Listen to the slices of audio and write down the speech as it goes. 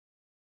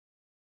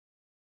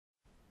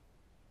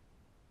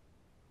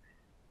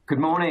Good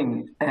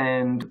morning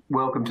and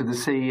welcome to the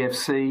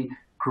CEFC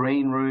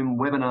Green Room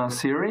webinar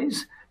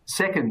series,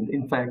 second,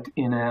 in fact,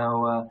 in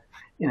our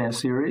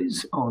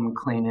series on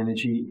clean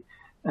energy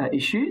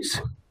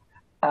issues.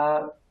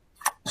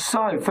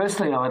 So,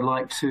 firstly, I'd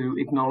like to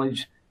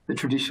acknowledge the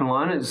traditional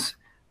owners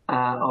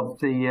of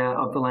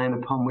the land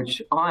upon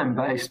which I am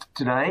based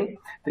today,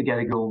 the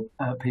Gadigal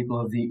people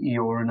of the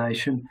Eora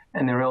Nation,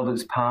 and their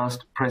elders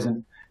past,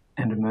 present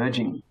and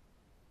emerging.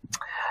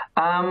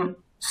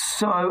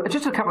 So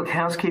just a couple of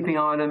housekeeping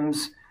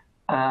items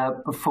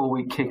before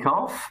we kick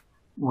off.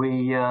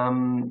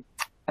 You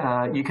can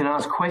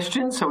ask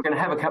questions. So we're going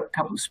to have a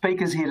couple of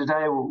speakers here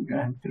today. We'll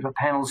have a bit of a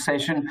panel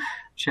session,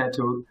 chat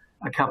to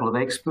a couple of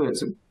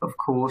experts, of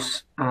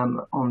course,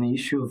 on the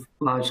issue of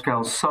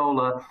large-scale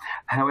solar.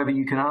 However,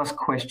 you can ask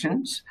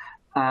questions,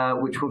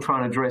 which we'll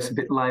try and address a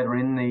bit later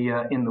in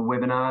the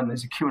webinar. And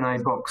there's a Q&A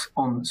box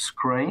on the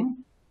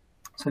screen.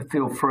 So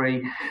feel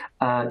free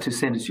to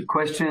send us your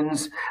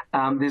questions.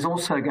 There's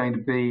also going to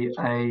be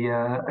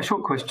a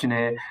short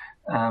questionnaire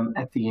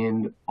at the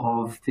end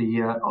of the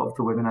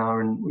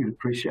webinar, and we'd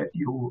appreciate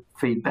your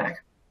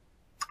feedback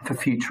for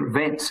future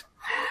events.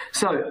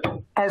 So,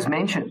 as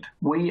mentioned,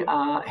 we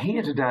are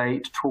here today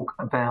to talk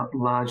about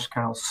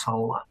large-scale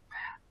solar,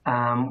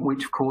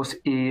 which of course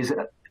is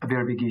a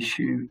very big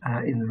issue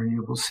in the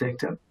renewable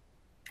sector.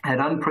 Had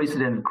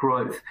unprecedented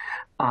growth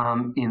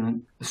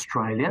in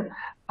Australia,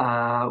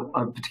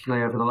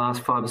 particularly over the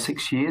last 5 or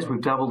 6 years.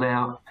 We've doubled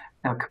our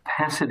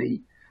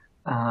capacity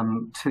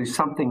to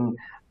something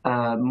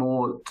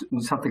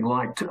something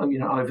like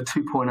over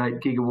 2.8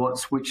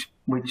 gigawatts, which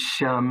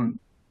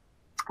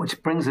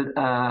brings it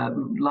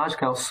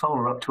large-scale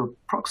solar up to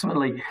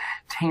approximately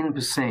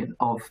 10%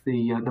 of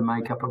the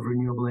makeup of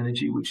renewable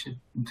energy, which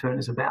in turn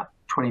is about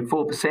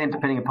 24%,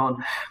 depending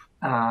upon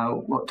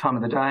what time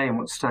of the day and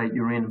what state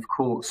you're in, of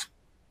course.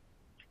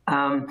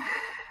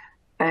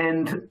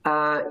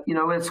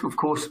 It's of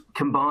course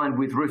combined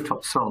with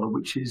rooftop solar,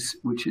 which is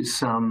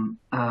some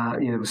over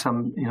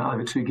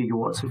 2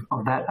 gigawatts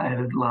of that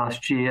added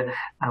last year,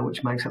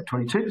 which makes up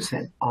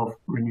 22% of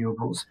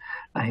renewables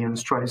here in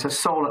Australia. So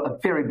solar, a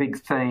very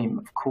big theme,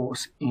 of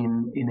course,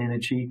 in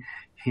energy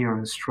here in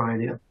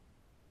Australia.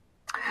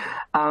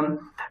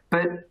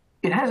 But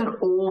it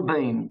hasn't all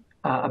been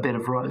a bed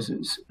of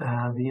roses.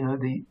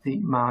 The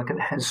market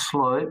has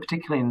slowed,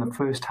 particularly in the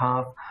first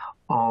half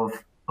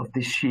of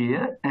this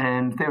year,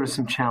 and there are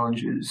some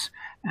challenges.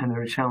 And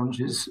there are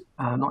challenges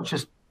not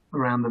just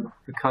around the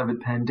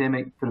COVID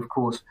pandemic, but of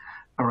course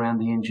around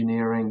the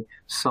engineering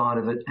side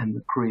of it and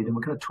the grid. And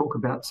we're going to talk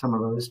about some of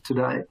those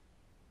today.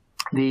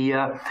 The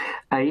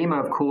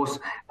AEMO, of course,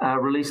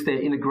 released their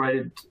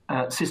integrated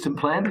system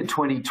plan for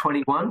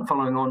 2021,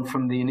 following on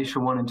from the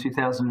initial one in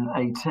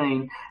 2018,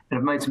 and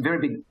have made some very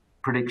big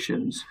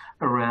predictions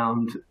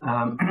around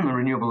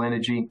renewable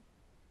energy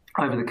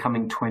over the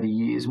coming 20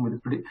 years.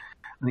 And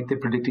I think they're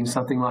predicting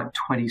something like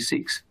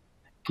 26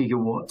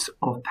 gigawatts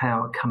of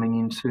power coming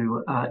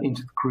into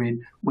the grid,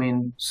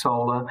 wind,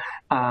 solar,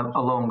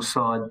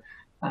 alongside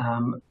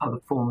other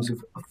forms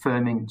of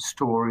firming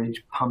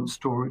storage, pump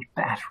storage,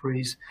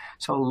 batteries.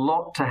 So a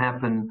lot to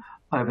happen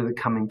over the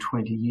coming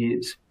 20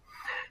 years.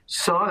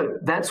 So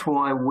that's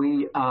why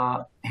we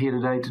are here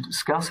today to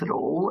discuss it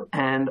all.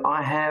 And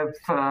I have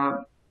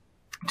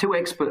two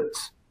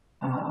experts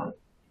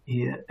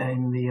here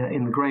in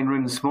the green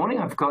room this morning.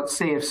 I've got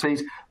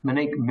CEFC's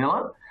Monique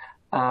Miller,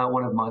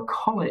 one of my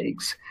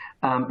colleagues,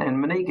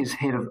 and Monique is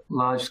head of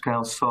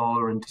large-scale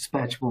solar and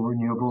dispatchable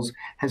renewables,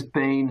 has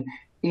been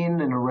in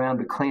and around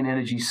the clean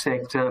energy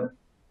sector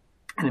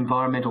and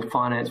environmental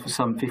finance for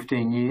some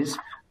 15 years,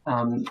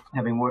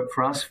 having worked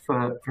for us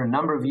for a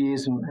number of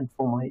years and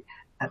formerly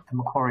at the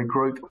Macquarie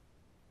Group.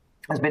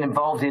 Has been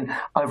involved in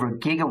over 1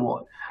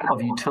 gigawatt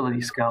of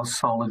utility-scale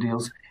solar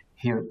deals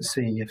here at the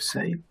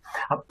CEFC.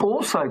 I've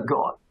also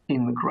got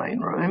in the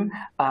green room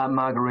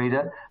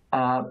Margarida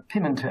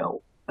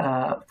Pimentel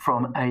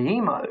from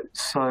AEMO.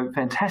 So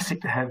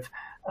fantastic to have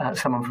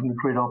someone from the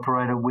grid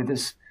operator with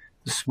us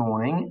this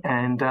morning.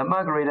 And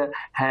Margarida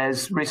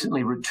has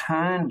recently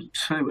returned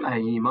to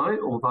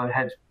AEMO, although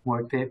had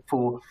worked there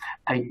for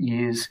 8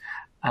 years,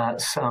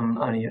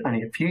 only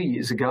a few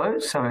years ago.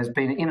 So has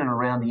been in and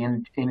around the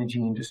energy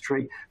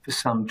industry for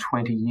some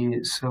 20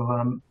 years.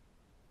 So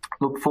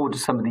look forward to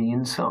some of the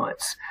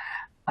insights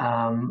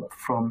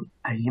from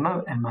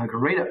AEMO and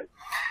Margarida.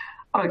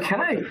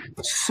 Okay,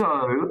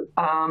 so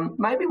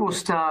maybe we'll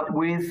start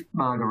with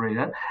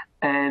Margarida,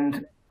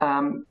 and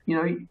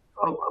it'd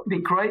be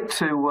great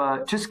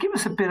to just give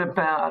us a bit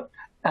about,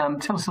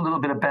 tell us a little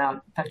bit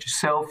about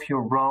yourself,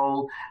 your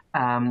role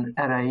at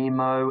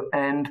AEMO,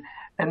 and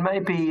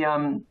maybe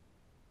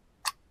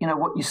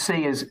what you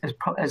see as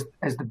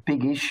the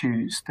big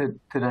issues that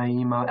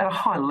AEMO at a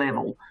high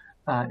level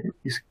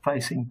is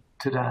facing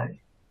today.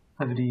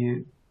 Over to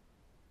you.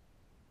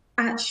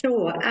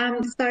 Sure.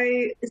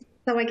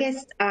 So I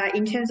guess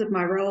in terms of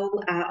my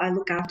role, I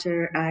look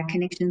after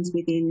connections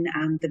within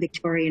the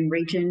Victorian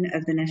region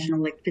of the national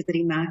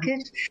electricity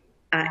market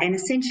and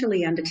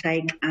essentially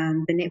undertake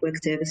the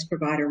network service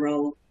provider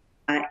role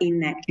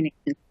in that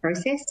connections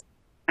process.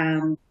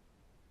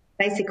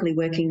 Basically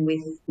working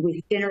with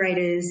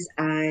generators,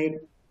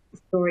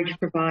 storage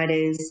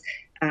providers,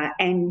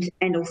 and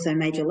also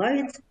major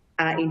loads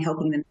in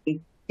helping them to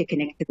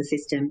connect to the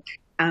system.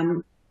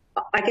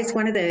 I guess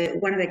some of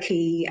the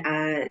key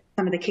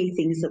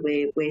things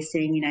that we're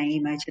seeing in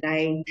AEMO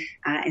today,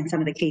 and some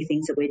of the key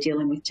things that we're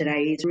dealing with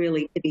today is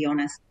really, to be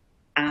honest,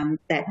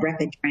 that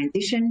rapid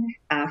transition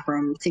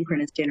from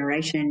synchronous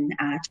generation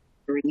to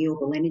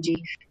renewable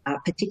energy,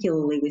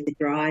 particularly with the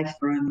drive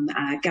from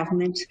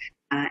government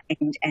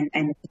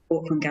and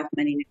support from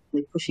government in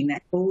actually pushing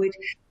that forward,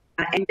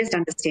 and just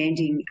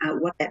understanding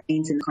what that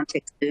means in the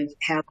context of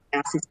how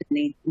our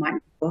system might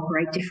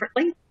operate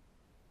differently,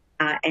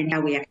 and how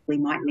we actually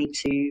might need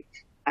to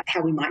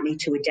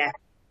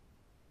adapt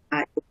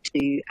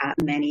to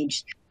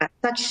manage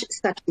such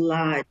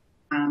large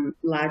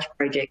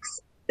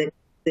projects that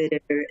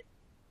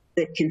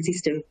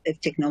consist of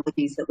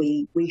technologies that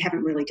we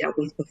haven't really dealt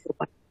with before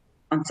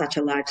on such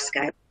a large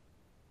scale.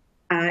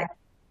 Back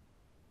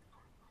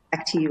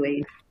to you,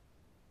 Ian.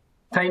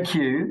 Thank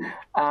you.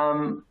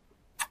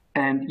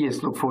 And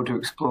yes, look forward to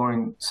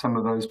exploring some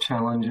of those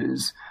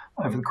challenges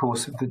over the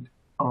course of the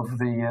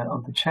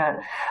chat.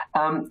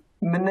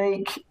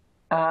 Monique,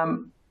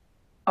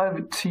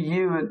 over to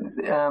you.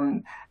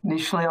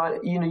 Initially,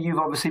 you've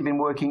obviously been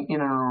working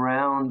in and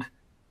around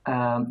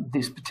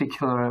this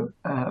particular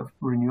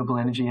renewable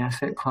energy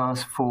asset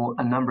class for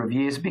a number of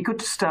years. It'd be good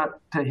to start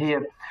to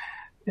hear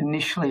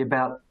initially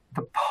about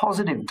the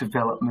positive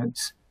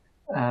developments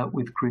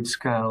with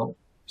grid-scale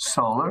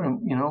solar,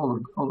 and all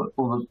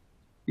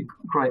the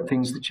great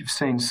things that you've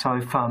seen so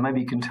far.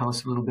 Maybe you can tell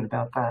us a little bit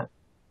about that.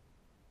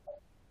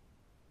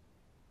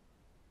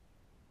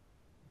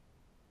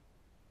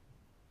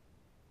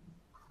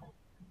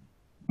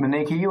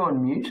 Monique, are you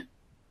on mute?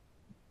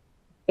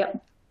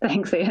 Yep.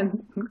 Thanks,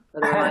 Ian.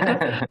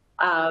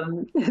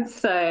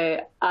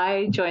 So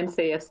I joined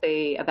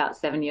CEFC about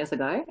 7 years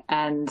ago,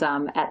 and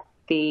at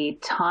the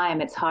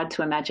time, it's hard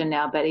to imagine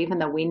now, but even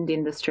the wind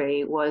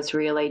industry was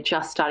really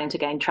just starting to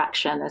gain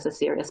traction as a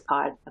serious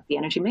part of the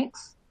energy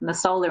mix. And the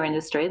solar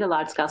industry, the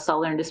large-scale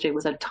solar industry,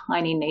 was a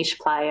tiny niche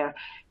player,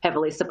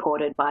 heavily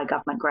supported by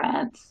government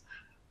grants.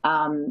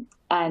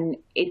 And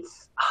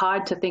it's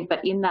hard to think,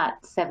 but in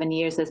that 7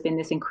 years, there's been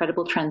this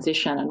incredible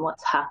transition, and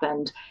what's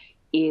happened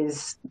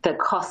is the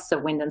costs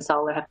of wind and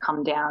solar have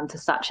come down to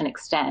such an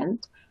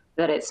extent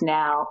that it's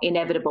now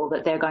inevitable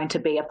that they're going to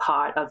be a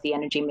part of the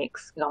energy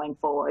mix going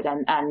forward,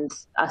 and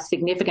a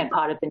significant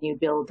part of the new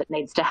build that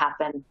needs to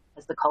happen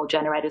as the coal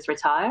generators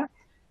retire.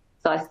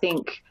 So I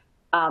think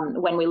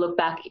when we look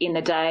back in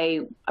the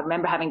day, I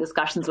remember having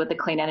discussions with the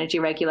Clean Energy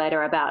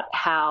Regulator about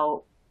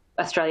how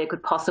Australia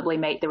could possibly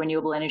meet the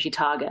renewable energy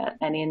target.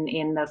 And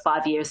in the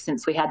 5 years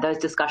since we had those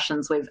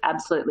discussions, we've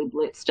absolutely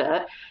blitzed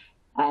it.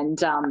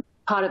 And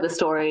part of the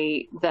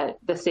story that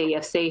the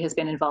CEFC has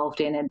been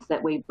involved in is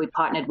that we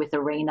partnered with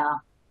ARENA.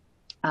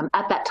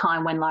 At that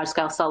time, when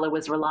large-scale solar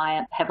was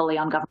reliant heavily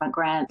on government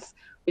grants,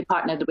 we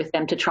partnered with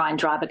them to try and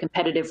drive a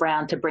competitive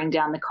round to bring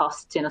down the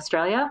costs in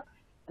Australia.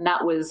 And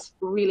that was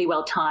really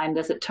well timed,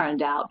 as it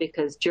turned out,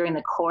 because during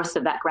the course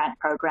of that grant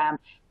program,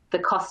 the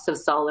costs of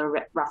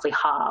solar roughly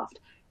halved.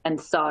 And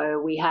so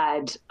we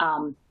had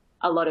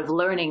a lot of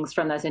learnings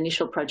from those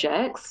initial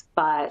projects,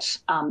 but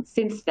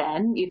since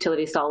then,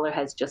 utility solar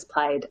has just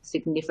played a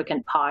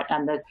significant part,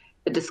 and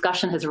the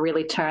discussion has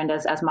really turned,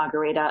 as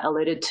Margarida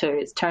alluded to,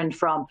 it's turned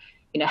from,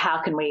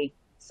 how can we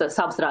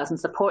subsidise and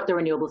support the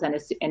renewables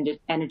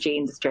energy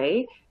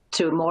industry,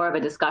 to more of a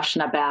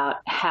discussion about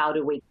how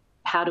do we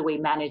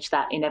manage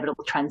that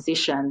inevitable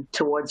transition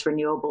towards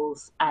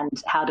renewables, and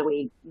how do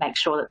we make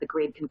sure that the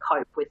grid can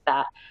cope with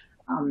that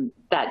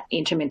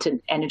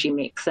intermittent energy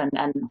mix and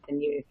the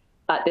new.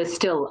 But there's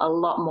still a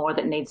lot more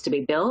that needs to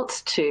be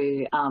built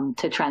to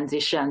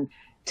transition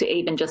to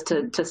even just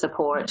to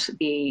support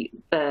the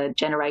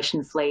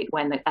generation fleet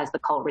as the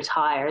coal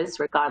retires,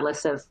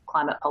 regardless of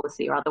climate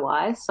policy or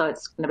otherwise. So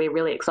it's going to be a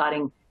really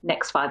exciting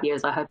next 5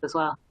 years, I hope, as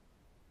well.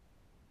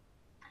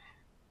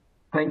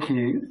 Thank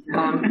you.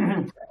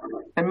 And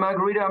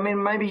Margarida,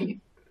 maybe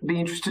be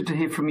interested to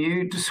hear from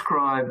you.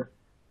 Describe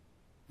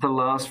the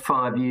last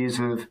 5 years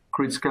of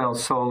grid-scale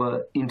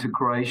solar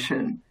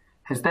integration.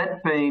 Has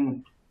that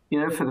been,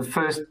 for the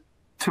first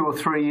 2 or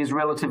 3 years,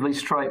 relatively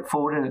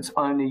straightforward, and it's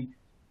only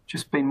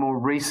just been more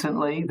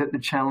recently that the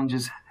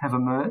challenges have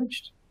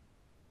emerged?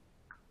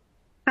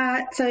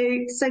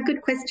 So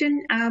good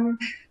question.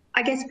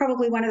 I guess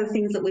probably one of the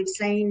things that we've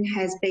seen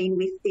has been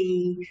with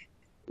the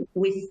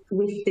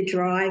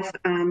drive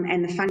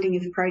and the funding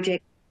of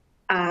projects.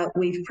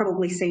 We've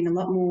probably seen a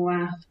lot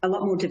more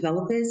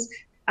developers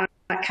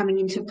coming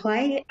into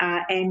play,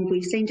 and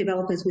we've seen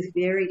developers with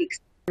varied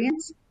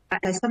experience.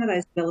 Some of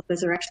those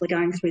developers are actually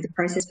going through the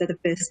process the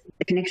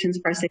connections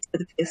process for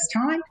the first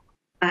time,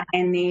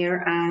 and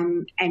they're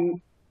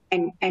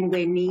and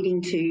we're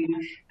needing to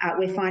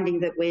we're finding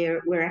that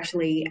we're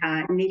actually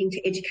needing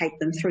to educate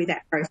them through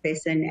that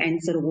process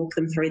and sort of walk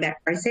them through that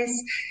process.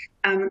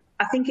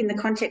 I think in the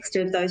context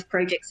of those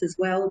projects as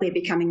well, they're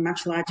becoming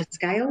much larger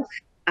scale.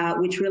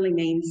 which really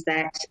means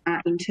that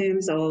in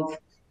terms of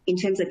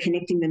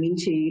connecting them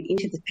into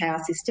the power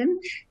system,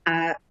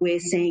 we're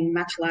seeing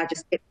much larger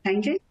step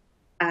changes,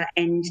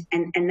 and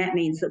that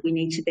means that we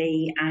need to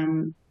be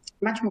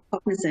much more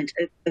cognizant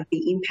of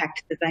the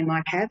impact that they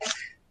might have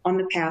on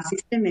the power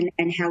system,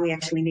 and how we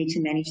actually need to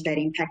manage that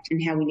impact,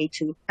 and how we need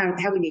to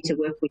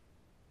work with.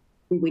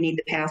 We need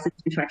the power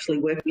system to actually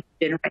work with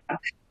the generator,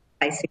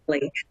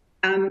 basically.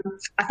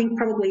 I think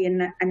probably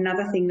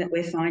another thing that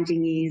we're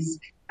finding is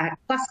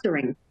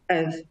clustering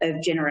of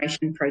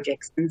generation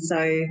projects, and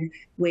so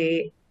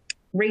where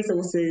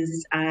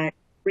resources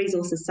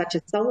such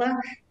as solar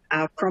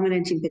are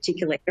prominent in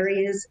particular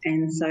areas,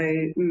 and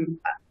so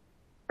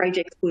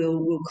projects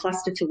will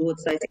cluster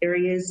towards those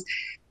areas,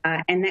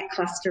 and that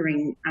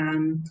clustering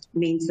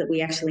means that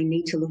we actually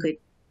need to look at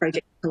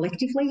projects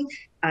collectively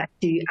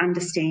to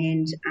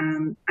understand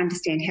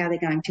how they're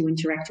going to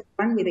interact,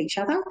 one, with each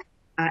other,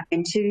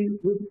 and two,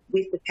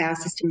 with the power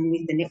system and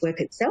with the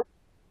network itself.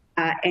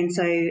 And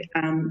so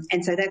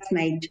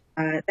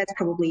that's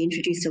probably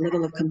introduced a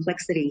level of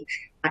complexity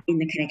in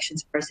the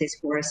connections process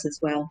for us as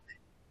well.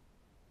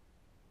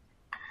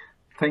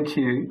 Thank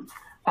you.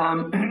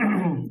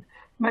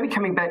 Maybe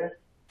coming back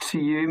to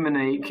you,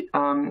 Monique,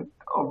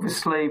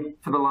 obviously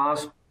for the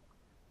last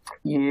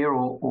year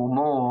or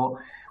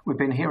more, we've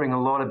been hearing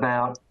a lot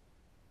about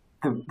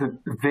the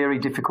very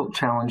difficult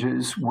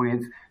challenges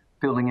with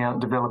building out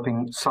and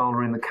developing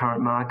solar in the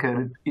current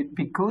market. It'd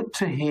be good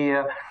to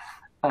hear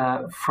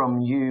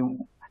from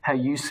you how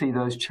you see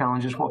those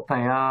challenges, what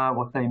they are,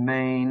 what they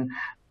mean,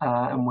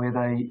 and where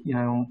they,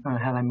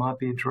 how they might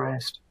be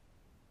addressed.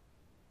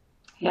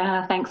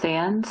 Yeah, thanks,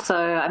 Ian. So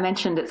I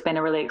mentioned it's been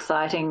a really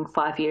exciting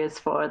 5 years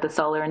for the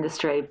solar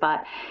industry,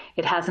 but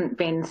it hasn't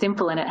been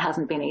simple and it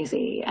hasn't been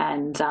easy.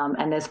 And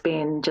there's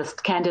been,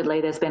 just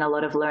candidly, there's been a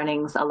lot of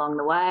learnings along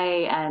the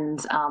way.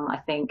 And I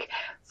think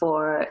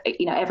for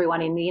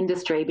everyone in the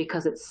industry,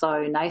 because it's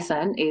so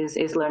nascent,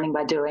 is learning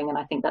by doing. And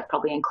I think that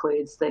probably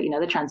includes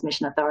the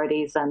transmission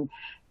authorities and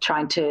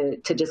trying to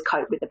just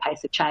cope with the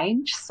pace of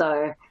change.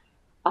 So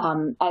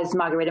as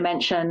Margarida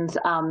mentioned,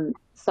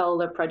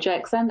 solar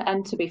projects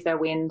and to be fair,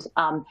 wind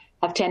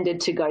have tended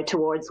to go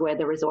towards where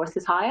the resource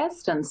is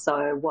highest. And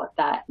so what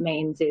that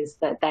means is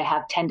that they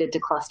have tended to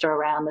cluster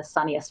around the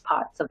sunniest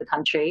parts of the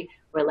country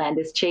where land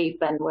is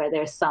cheap and where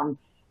there's some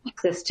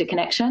access to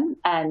connection.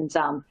 And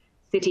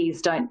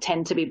cities don't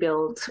tend to be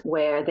built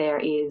where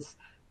there's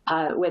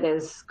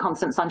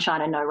constant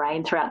sunshine and no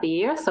rain throughout the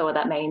year. So what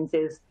that means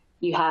is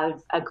you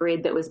have a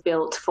grid that was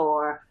built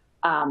for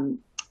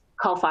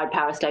coal-fired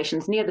power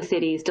stations near the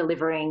cities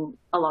delivering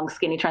along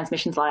skinny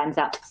transmission lines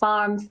out to the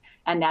farms,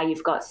 and now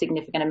you've got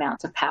significant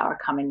amounts of power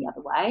coming the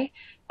other way.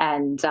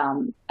 And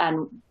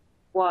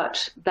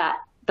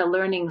the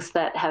learnings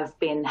that have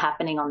been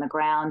happening on the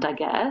ground, I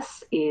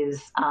guess,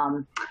 is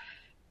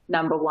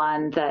number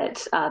one,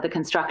 that the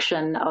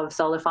construction of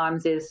solar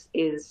farms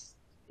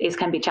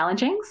can be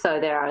challenging.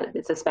 So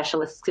it's a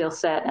specialist skill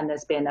set, and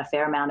there's been a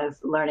fair amount of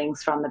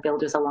learnings from the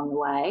builders along the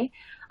way.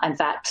 In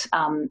fact,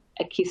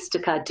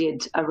 Acustica,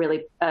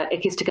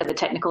 the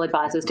technical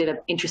advisors, did an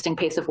interesting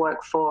piece of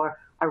work for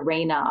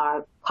ARENA,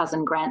 our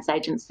cousin grants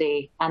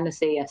agency, and the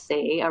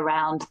CEFC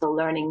around the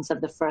learnings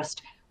of the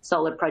first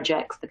solar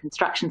projects, the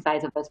construction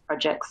phase of those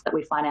projects that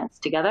we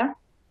financed together.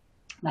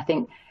 And I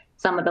think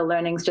some of the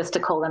learnings, just to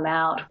call them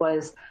out,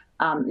 was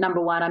number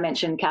one, I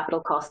mentioned capital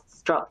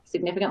costs dropped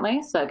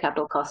significantly. So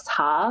capital costs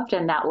halved,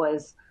 and that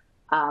was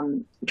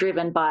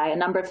driven by a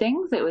number of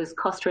things. It was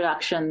cost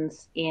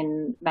reductions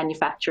in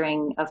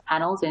manufacturing of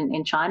panels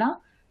in China.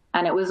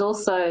 And it was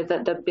also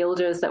that the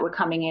builders that were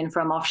coming in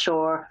from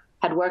offshore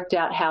had worked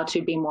out how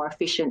to be more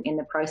efficient in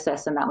the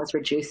process, and that was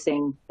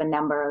reducing the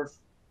number of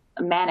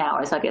man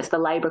hours, I guess, the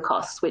labour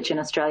costs, which in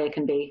Australia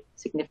can be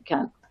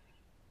significant.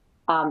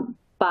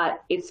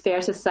 But it's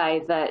fair to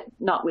say that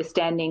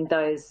notwithstanding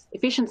those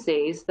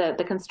efficiencies,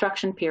 the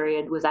construction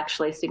period was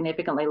actually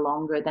significantly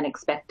longer than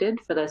expected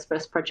for those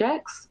first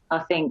projects. I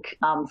think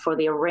for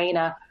the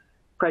ARENA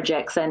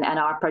projects and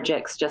our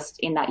projects just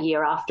in that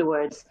year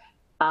afterwards,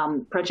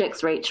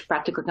 projects reached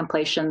practical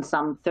completion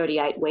some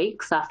 38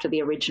 weeks after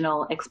the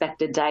original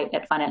expected date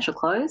at financial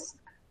close.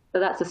 So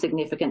that's a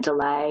significant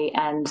delay,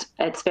 and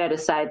it's fair to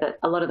say that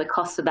a lot of the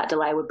costs of that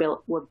delay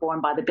were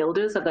borne by the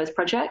builders of those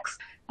projects,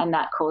 and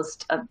that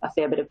caused a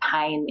fair bit of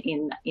pain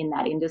in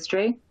that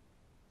industry.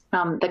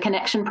 The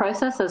connection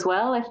process as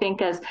well, I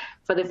think, as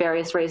for the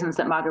various reasons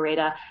that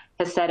Margarida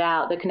has set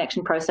out, the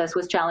connection process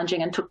was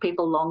challenging and took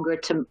people longer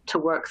to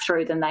work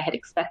through than they had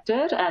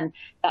expected. And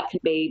that can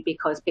be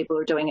because people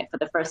were doing it for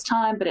the first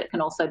time, but it can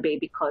also be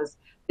because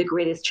the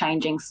grid is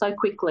changing so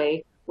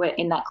quickly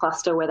in that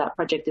cluster where that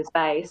project is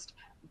based,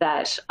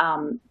 that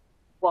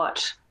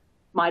what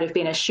might have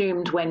been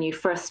assumed when you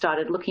first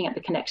started looking at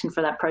the connection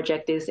for that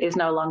project is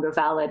no longer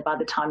valid by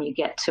the time you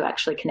get to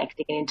actually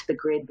connecting it into the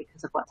grid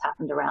because of what's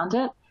happened around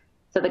it.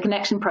 So the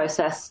connection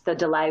process, the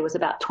delay was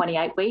about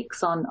 28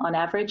 weeks on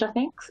average, I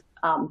think.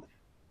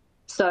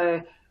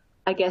 So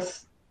I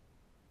guess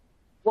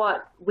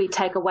what we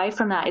take away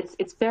from that,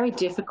 it's very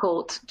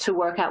difficult to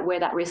work out where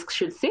that risk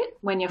should sit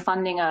when you're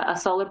funding a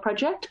solar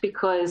project,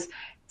 because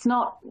it's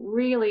not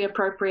really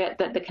appropriate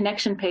that the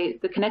connection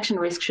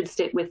risk should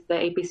sit with the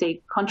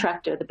EPC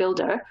contractor, the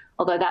builder,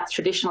 although that's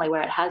traditionally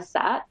where it has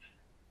sat.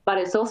 But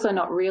it's also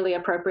not really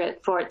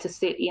appropriate for it to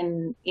sit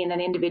in an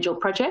individual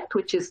project,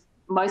 which is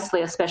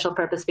mostly a special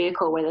purpose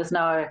vehicle where there's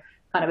no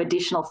kind of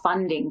additional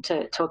funding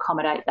to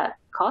accommodate that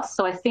cost.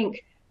 So I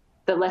think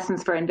the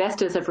lessons for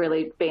investors have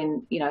really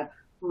been,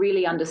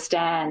 really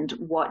understand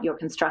what your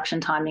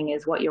construction timing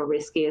is, what your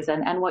risk is,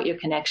 and what your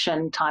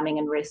connection timing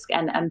and risk,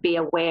 and be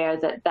aware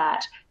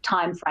that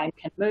time frame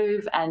can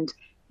move. And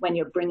when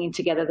you're bringing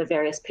together the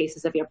various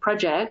pieces of your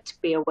project,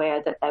 be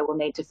aware that they will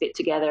need to fit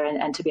together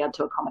and to be able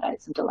to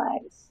accommodate some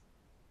delays.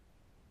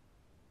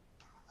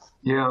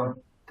 Yeah.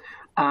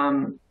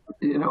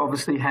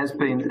 Obviously has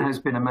been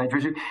a major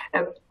issue.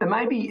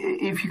 Maybe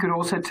if you could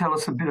also tell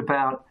us a bit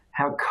about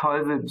how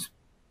COVID's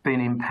been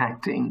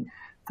impacting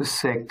the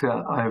sector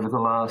over the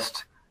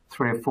last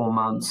 3 or 4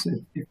 months.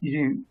 If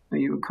you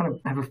kind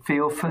of have a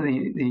feel for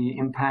the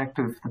impact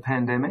of the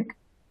pandemic?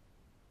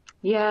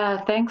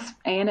 Yeah, thanks,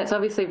 Ian. It's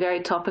obviously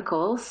very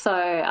topical.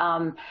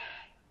 So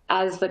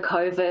as the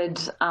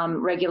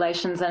COVID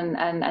regulations and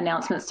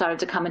announcements started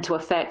to come into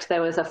effect,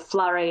 there was a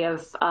flurry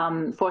of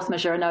force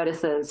majeure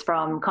notices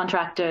from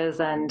contractors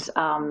and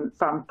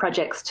from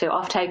projects to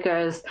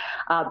off-takers,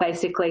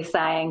 basically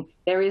saying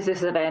there is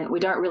this event, we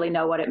don't really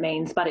know what it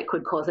means, but it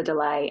could cause a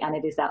delay and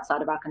it is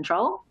outside of our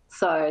control.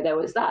 So there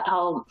was that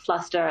whole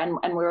fluster, and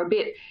we were a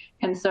bit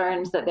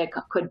concerned that there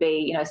could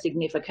be,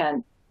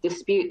 significant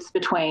disputes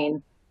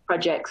between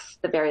projects,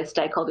 the various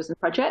stakeholders and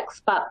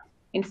projects. But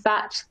in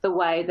fact, the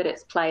way that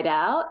it's played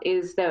out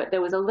is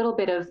there was a little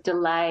bit of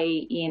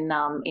delay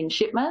in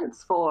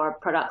shipments for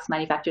products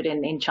manufactured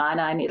in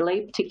China and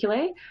Italy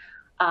particularly.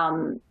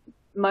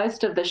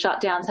 Most of the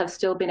shutdowns have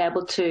still been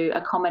able to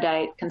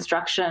accommodate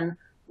construction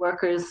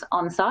workers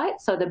on site,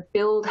 so the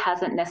build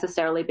hasn't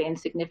necessarily been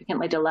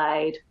significantly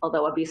delayed,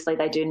 although obviously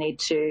they do need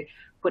to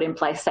put in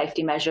place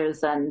safety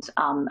measures, and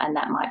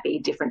that might be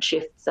different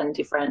shifts and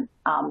different,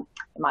 there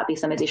might be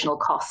some additional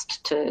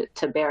cost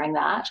to bearing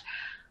that.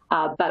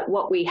 But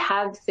what we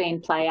have seen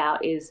play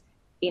out is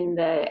in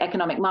the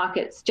economic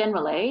markets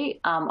generally.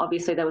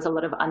 Obviously, there was a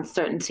lot of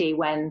uncertainty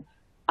when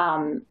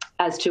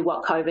as to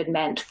what COVID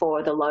meant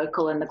for the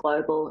local and the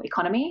global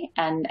economy,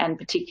 and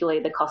particularly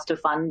the cost of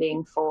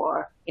funding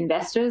for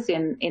investors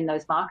in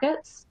those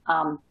markets.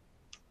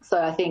 So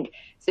I think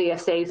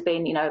CEFC has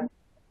been,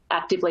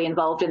 actively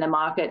involved in the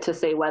market to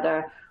see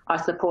whether our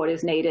support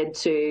is needed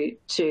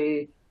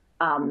to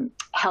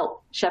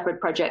help shepherd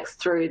projects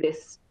through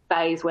this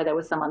phase where there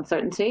was some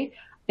uncertainty.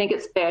 I think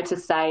it's fair to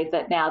say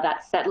that now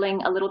that's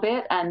settling a little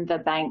bit, and the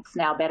banks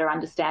now better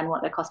understand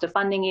what their cost of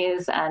funding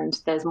is, and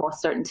there's more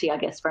certainty, I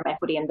guess, from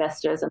equity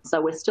investors. And so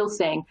we're still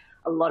seeing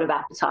a lot of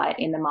appetite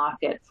in the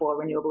market for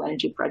renewable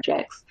energy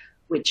projects,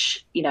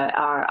 which,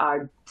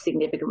 are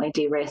significantly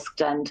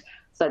de-risked. And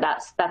so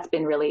that's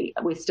been really,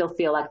 we still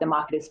feel like the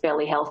market is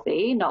fairly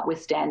healthy,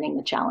 notwithstanding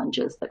the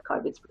challenges that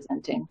COVID's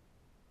presenting.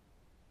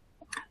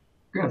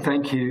 Yeah,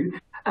 thank you.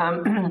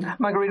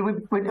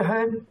 Margarida, we've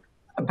heard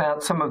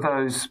about some of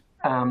those,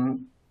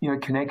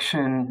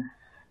 connection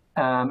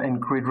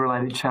and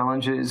grid-related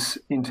challenges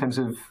in terms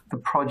of the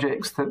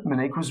projects that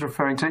Monique was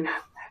referring to.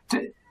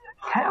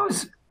 How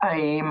is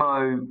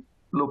AEMO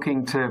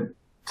looking to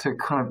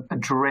kind of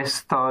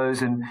address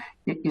those? And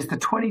is the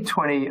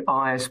 2020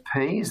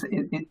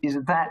 ISP, is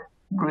that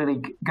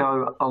really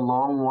go a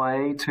long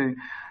way to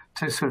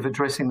sort of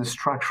addressing the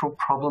structural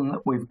problem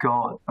that we've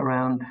got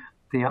around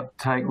the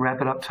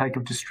rapid uptake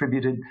of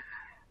distributed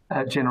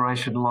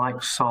generation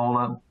like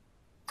solar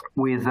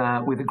with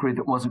a grid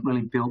that wasn't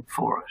really built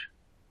for it?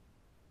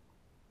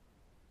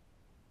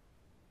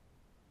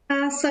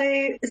 So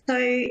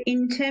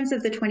in terms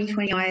of the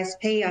 2020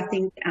 ISP, I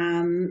think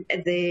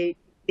the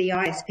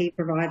ISP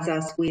provides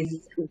us with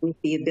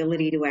the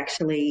ability to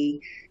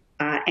actually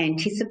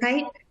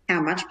anticipate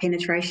how much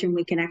penetration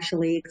we can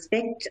actually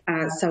expect.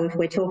 So if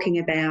we're talking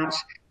about,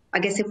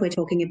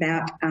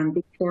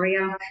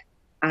 Victoria,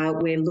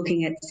 we're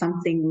looking at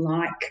something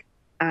like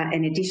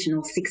an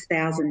additional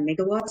 6,000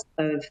 megawatts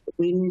of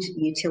wind,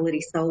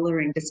 utility solar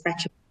and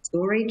dispatchable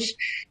storage.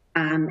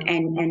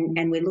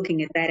 And we're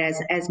looking at that,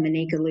 as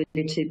Monique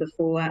alluded to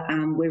before,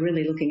 we're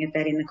really looking at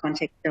that in the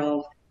context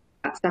of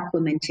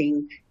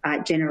supplementing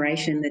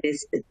generation that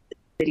is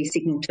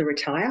signalled to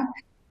retire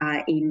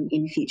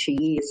in future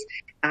years.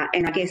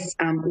 And I guess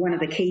one of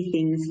the key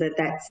things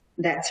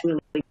that's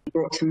really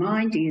brought to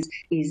mind is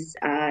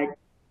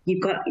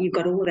you've got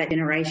all of that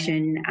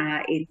generation.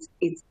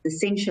 It's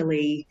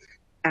essentially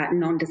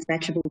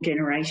non-dispatchable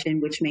generation,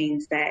 which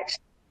means that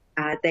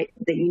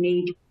you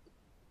need,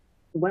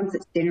 once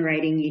it's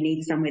generating, you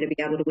need somewhere to be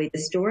able to either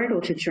store it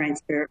or to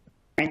transport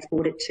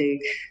it to.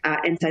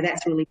 And so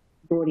that's really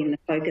brought in the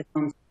focus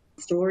on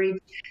storage,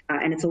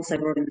 and it's also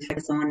brought in the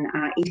focus on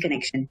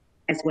interconnection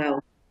as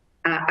well.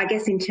 I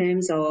guess in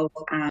terms of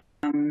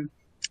other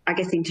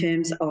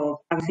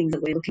things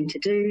that we're looking to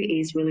do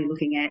is really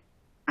looking at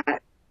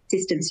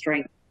system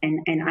strength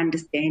and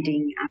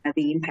understanding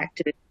the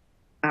impact of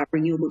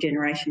renewable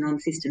generation on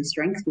system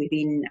strength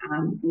within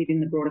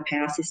the broader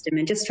power system,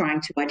 and just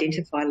trying to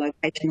identify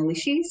locational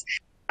issues,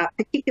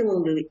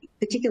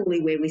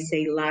 particularly where we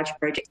see large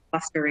projects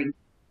clustering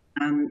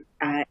and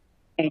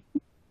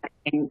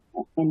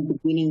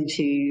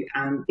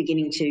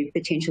beginning to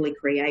potentially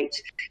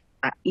create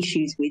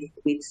issues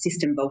with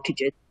system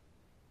voltages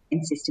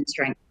and system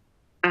strength.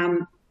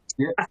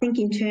 I think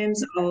in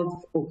terms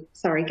of,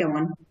 sorry, go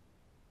on.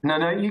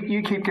 No,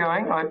 you keep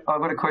going. I've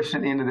got a question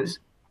at the end of this.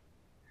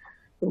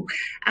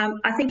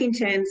 I think in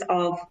terms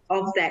of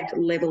that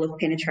level of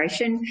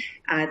penetration,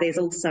 there's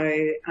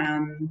also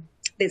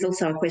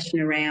a question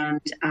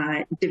around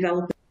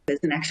developers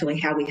and actually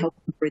how we help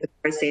them through the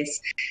process,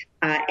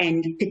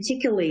 and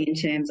particularly in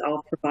terms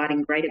of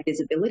providing greater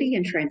visibility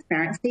and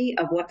transparency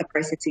of what the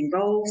process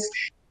involves,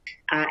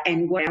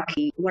 and what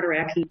are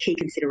our key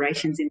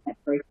considerations in that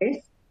process,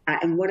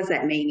 and what does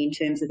that mean in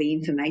terms of the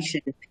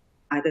information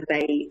that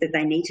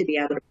they need to be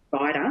able to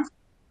provide us,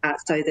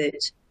 so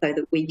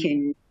that we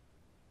can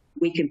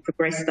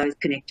progress those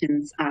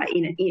connections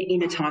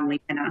in a timely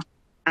manner.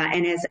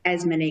 And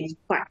as Monique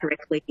quite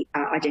correctly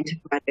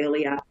identified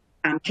earlier,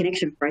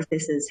 connection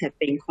processes have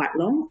been quite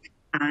long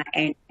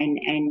and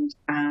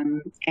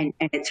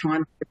at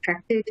times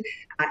protracted.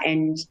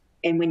 And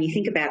when you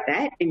think about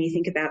that, and you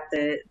think about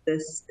the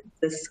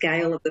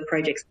scale of the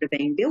projects that are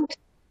being built,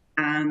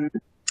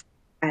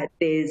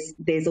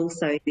 there's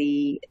also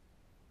the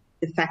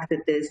fact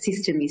that the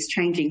system is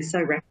changing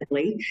so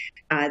rapidly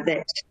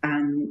that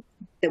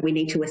we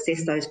need to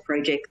assess those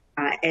projects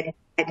at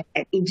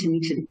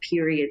intermittent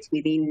periods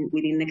within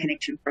the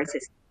connection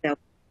process itself.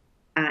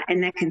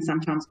 And that can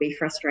sometimes be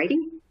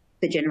frustrating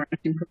for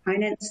generation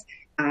proponents,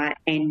 and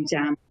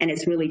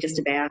it's really just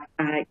about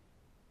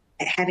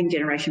having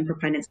generation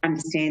proponents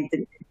understand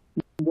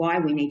why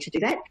we need to do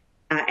that,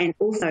 and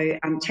also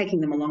taking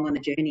them along on the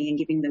journey and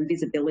giving them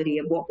visibility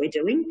of what we're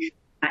doing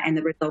and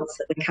the results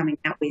that we're coming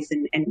out with,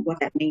 and what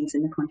that means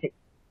in the context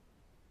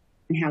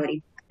and how it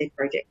impacts their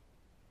project.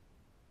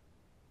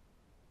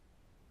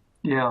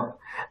 Yeah,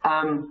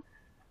 and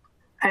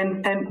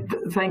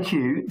thank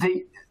you.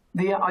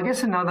 The I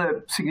guess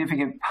another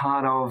significant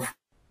part of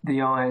the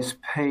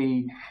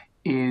ISP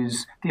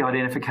is the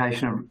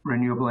identification of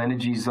renewable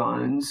energy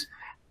zones,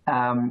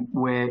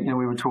 where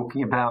we were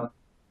talking about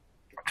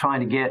trying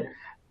to get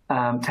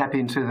tap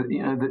into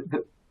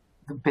the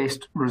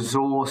best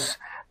resource,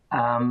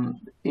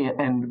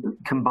 and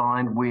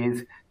combined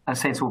with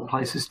sensible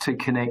places to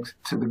connect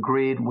to the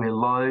grid where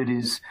load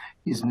is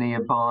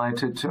nearby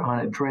to try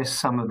and address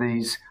some of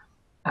these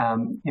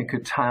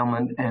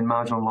curtailment and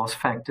marginal loss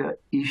factor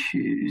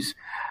issues.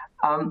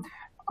 I'd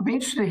be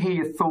interested to hear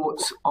your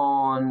thoughts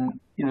on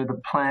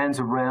the plans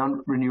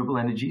around renewable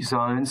energy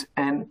zones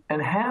and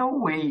how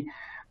we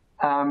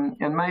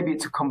and maybe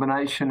it's a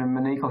combination, and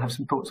Monique will have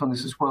some thoughts on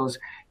this as well,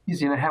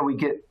 is how we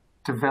get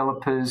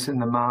developers in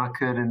the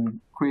market and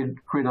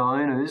grid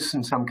owners,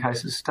 in some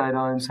cases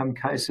state-owned, in some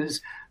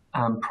cases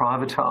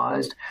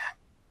privatised,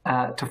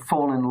 to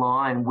fall in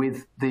line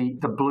with the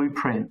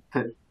blueprint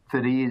that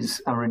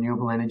is a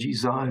renewable energy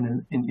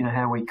zone, and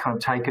how we kind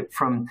of take it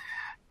from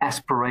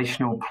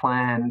aspirational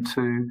plan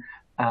to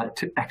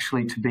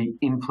actually to be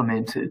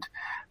implemented.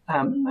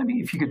 Maybe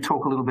if you could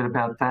talk a little bit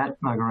about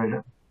that,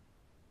 Margarida.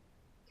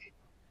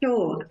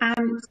 Sure.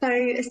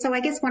 So I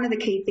guess one of the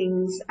key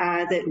things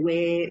that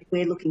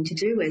we're looking to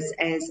do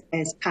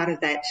as part of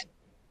that,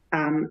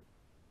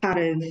 part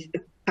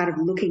of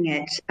looking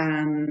at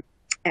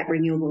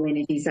renewable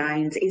energy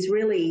zones is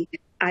really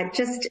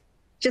just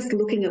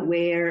looking at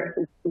where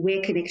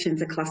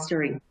connections are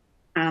clustering,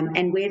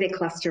 and where they're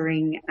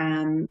clustering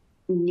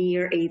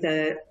near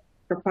either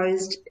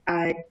proposed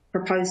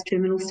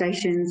terminal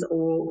stations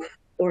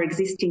or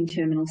existing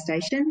terminal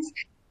stations.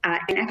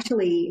 And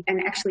actually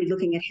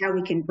looking at how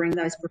we can bring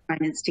those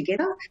proponents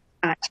together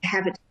to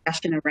have a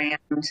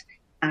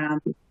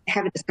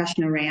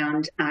discussion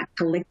around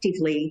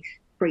collectively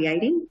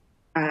creating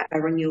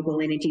a renewable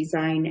energy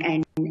zone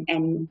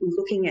and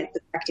looking at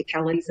the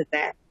practicalities of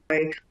that.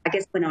 So I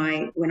guess when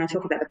I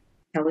talk about the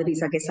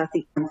practicalities, I guess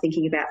I'm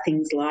thinking about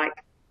things like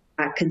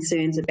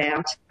concerns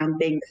about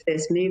being the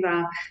first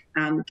mover,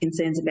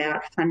 concerns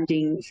about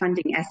funding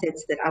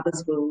assets that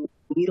others will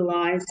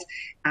utilise,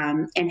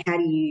 and how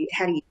do you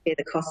share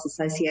the costs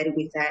associated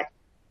with that?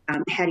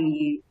 How do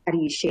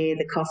you share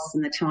the costs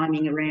and the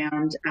timing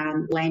around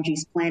land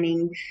use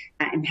planning,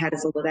 and how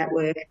does all of that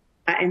work?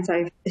 And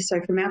so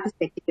from our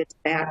perspective, it's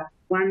about,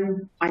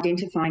 one,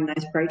 identifying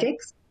those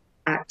projects,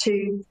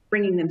 two,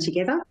 bringing them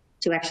together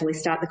to actually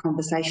start the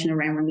conversation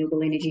around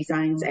renewable energy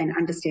zones and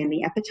understand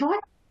the appetite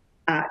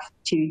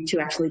to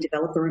actually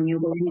develop a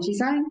renewable energy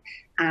zone,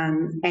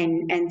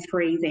 and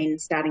three, then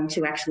starting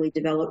to actually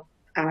develop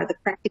the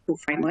practical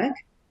framework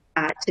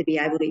to be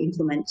able to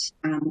implement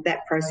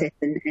that process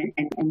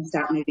and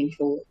start moving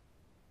forward.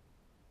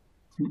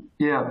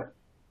 Yeah.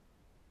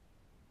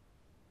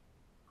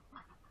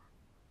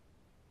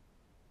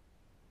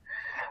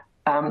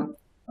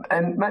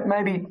 And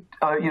maybe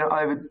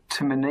over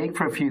to Monique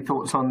for a few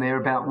thoughts on there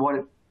about what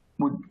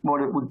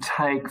it would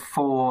take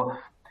for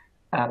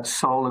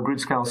grid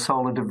scale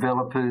solar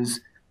developers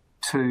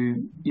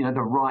to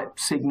the right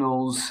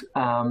signals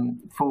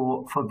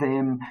for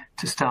them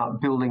to start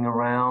building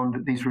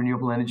around these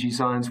renewable energy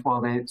zones,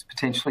 while there's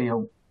potentially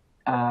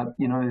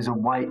there's a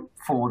wait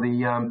for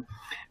the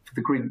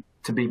grid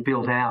to be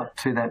built out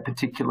to that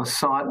particular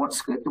site.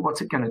 What's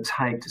it going to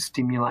take to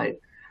stimulate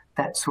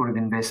that sort of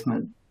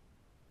investment?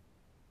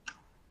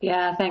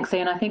 Yeah, thanks,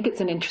 Ian. I think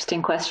it's an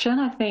interesting question.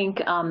 I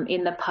think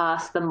in the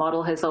past, the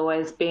model has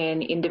always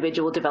been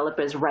individual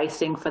developers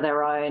racing for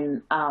their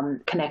own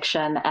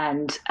connection,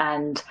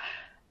 and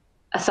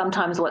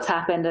sometimes what's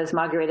happened, as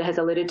Margarida has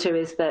alluded to,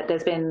 is that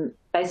there's been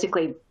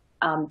basically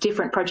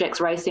different projects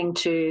racing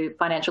to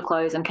financial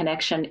close and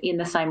connection in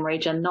the same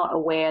region, not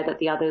aware that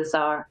the others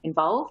are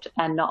involved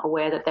and not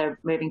aware that they're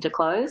moving to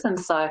close. And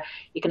so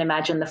you can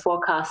imagine the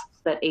forecasts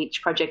that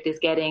each project is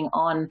getting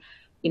on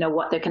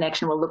what their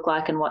connection will look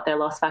like and what their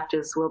loss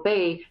factors will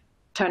be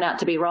turn out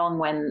to be wrong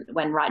when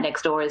right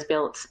next door is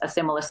built a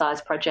similar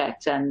sized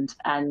project. And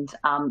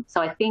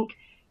so I think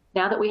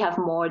now that we have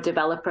more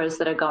developers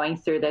that are going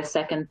through their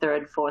second,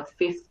 third, fourth,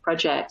 fifth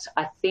project,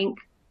 I think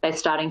they're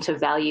starting to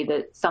value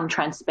some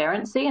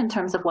transparency in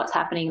terms of what's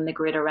happening in the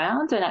grid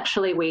around. And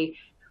actually we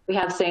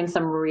have seen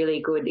some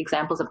really good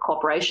examples of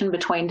cooperation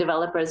between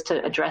developers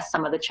to address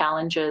some of the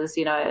challenges.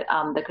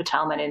 The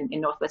curtailment in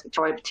Northwest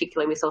Victoria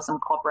particularly, we saw some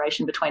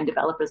cooperation between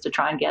developers to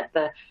try and get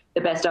the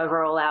best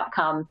overall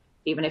outcome,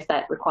 even if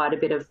that required a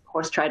bit of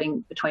horse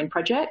trading between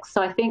projects.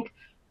 So I think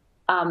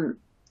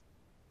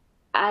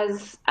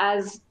as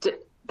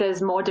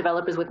there's more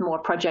developers with more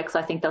projects,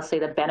 I think they'll see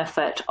the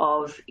benefit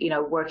of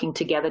working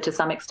together to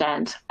some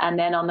extent. And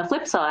then on the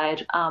flip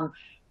side,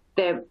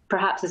 there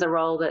perhaps is a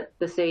role that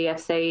the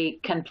CEFC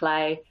can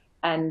play.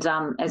 And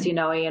as you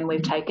know, Ian,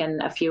 we've taken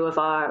quite a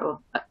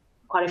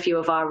few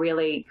of our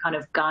really kind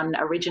of gun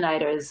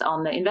originators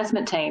on the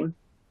investment team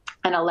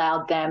and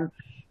allowed them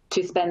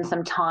to spend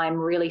some time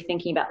really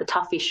thinking about the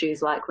tough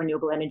issues like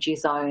renewable energy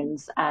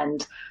zones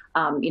and,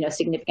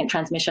 significant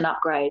transmission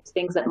upgrades,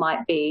 things that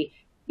might be,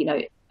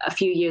 a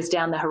few years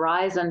down the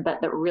horizon, but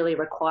that really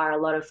require a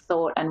lot of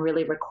thought and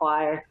really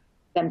require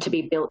them to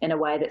be built in a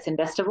way that's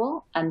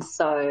investable. And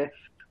so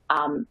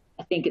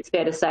I think it's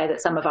fair to say that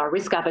some of our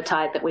risk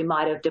appetite that we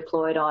might have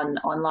deployed on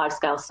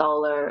large-scale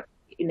solar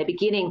in the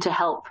beginning to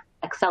help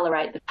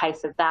accelerate the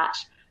pace of that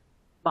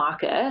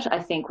market, I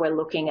think we're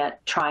looking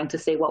at trying to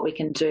see what we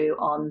can do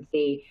on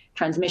the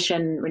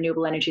transmission,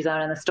 renewable energy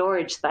zone and the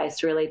storage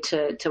space really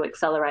to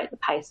accelerate the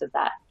pace of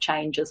that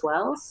change as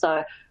well.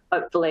 So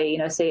hopefully,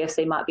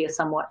 CEFC might be a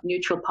somewhat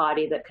neutral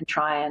party that can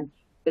try and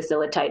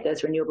facilitate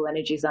those renewable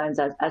energy zones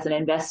as an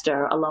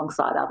investor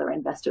alongside other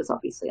investors,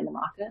 obviously, in the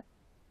market.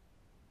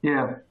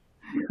 Yeah,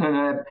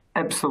 no,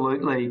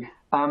 absolutely.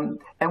 And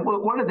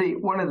one of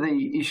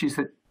the issues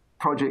that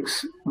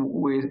projects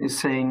we're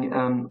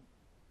seeing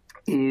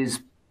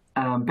is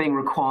being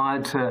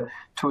required to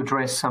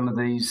address some of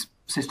these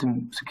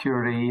system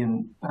security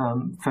and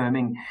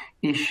firming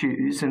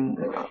issues. And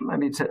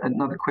maybe it's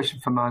another question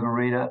for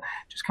Margarida,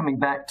 just coming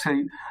back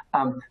to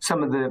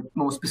some of the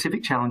more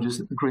specific challenges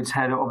that the grid's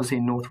had, obviously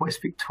in Northwest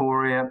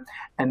Victoria,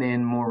 and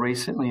then more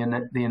recently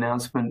in the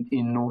announcement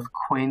in North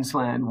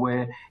Queensland,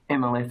 where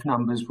MLF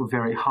numbers were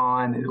very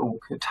high and all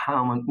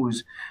curtailment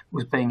was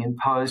being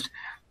imposed.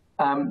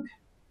 Margarida,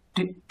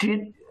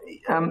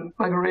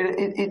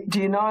 do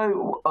you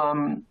know,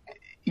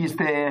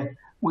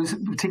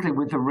 particularly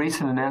with the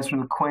recent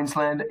announcement of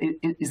Queensland,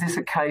 is this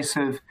a case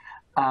of,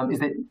 is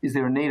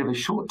there a need of a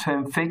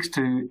short-term fix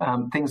to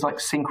things like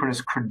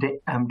synchronous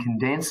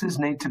condensers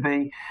need to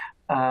be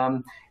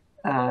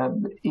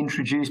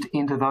introduced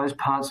into those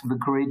parts of the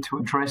grid to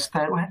address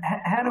that?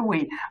 How do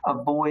we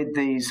avoid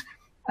these,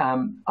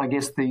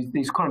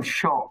 these kind of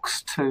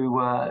shocks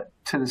to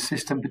the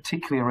system,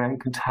 particularly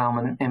around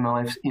curtailment and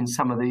MLFs in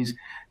some of these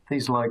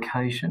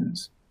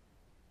locations?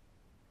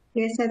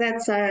 Yeah, so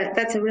that's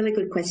a really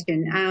good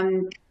question.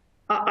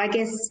 I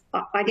guess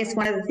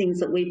one of the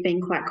things that we've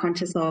been quite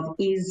conscious of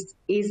is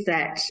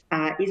that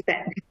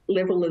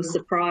level of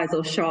surprise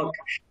or shock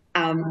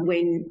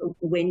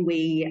when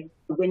we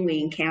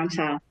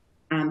encounter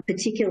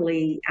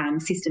particularly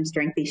system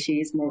strength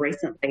issues more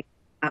recently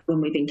when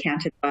we've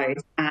encountered those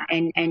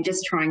and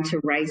just trying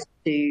to race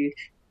to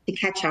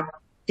catch up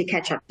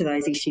to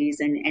those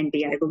issues and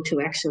be able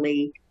to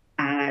actually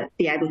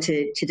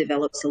to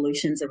develop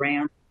solutions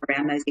around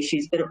those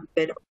issues, but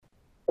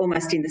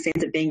almost in the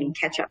sense of being in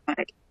catch-up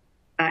mode.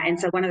 And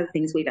so one of the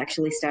things we've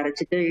actually started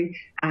to do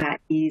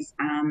is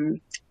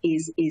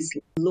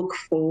look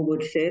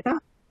forward further.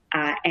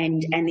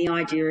 And the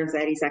idea of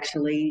that is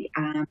actually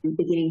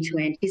beginning to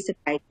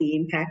anticipate the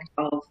impact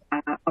of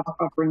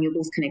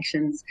renewables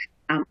connections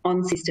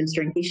on system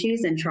strength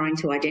issues and trying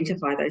to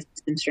identify those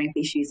system strength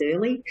issues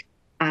early.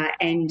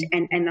 And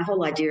the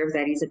whole idea of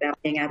that is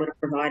about being able to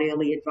provide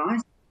early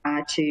advice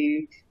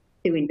to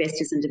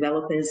investors and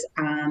developers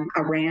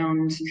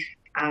around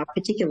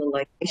particular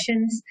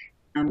locations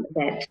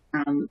that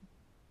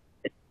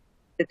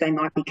that they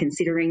might be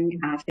considering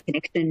for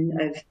connection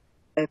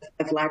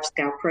of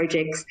large-scale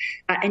projects,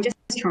 and just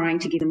trying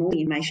to give them all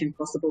the information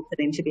possible for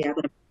them to be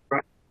able to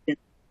provide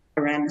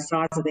around the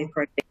size of their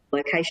project,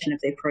 location of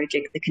their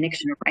project, the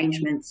connection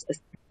arrangements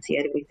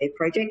associated with their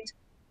project.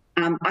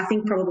 I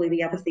think probably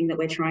the other thing that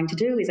we're trying to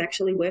do is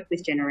actually work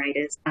with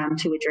generators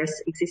to address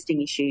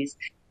existing issues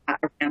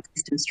around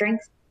system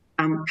strength.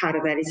 Part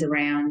of that is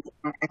around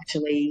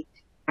actually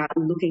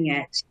looking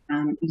at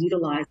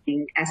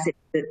utilising assets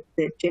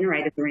that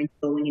generators are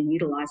installing and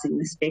utilising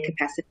the spare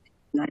capacity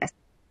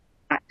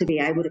to be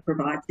able to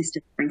provide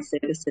system strength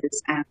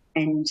services.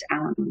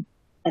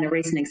 And a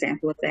recent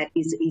example of that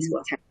is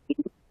what's happening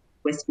in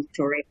Western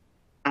Victoria,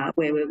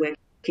 where we're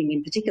working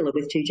in particular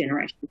with 2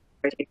 generation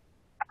projects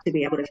to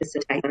be able to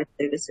facilitate those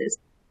services.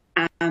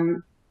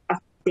 I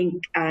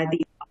think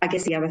I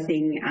guess the other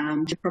thing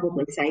to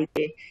probably say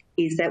there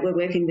is that we're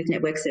working with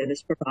network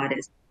service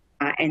providers,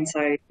 and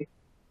so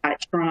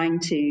trying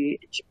to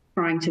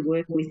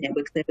work with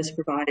network service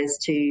providers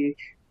to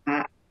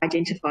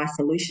identify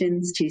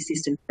solutions to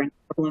system strength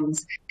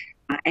problems,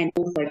 and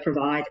also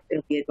provide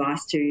early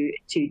advice to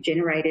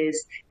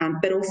generators,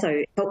 but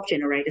also help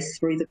generators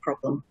through the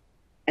problem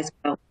as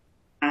well,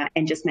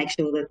 and just make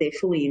sure that they're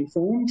fully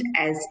informed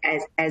as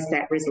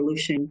that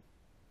resolution,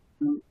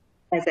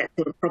 as that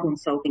sort of problem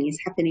solving is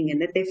happening,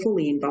 and that they're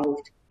fully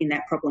involved in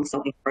that problem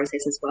solving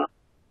process as well.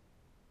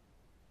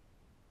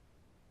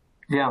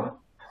 Yeah,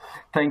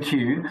 thank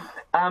you.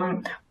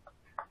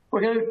 We're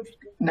going to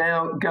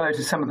now go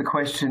to some of the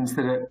questions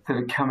that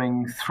are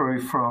coming through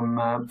from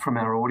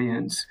our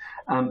audience.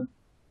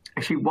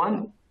 Actually,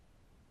 one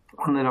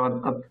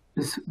that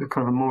is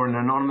kind of a more an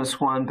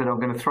anonymous one, but I'm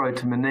going to throw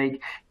to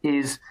Monique,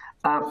 is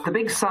the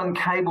Big Sun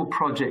Cable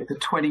project, the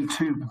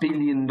 $22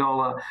 billion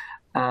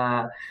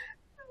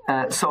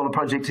solar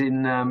project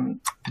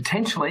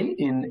potentially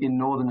in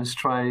Northern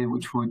Australia,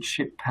 which would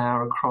ship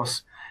power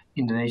across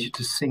Indonesia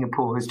to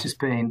Singapore, has just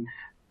been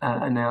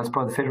announced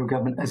by the federal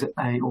government as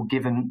or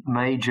given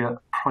major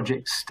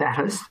project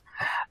status.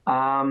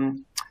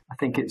 I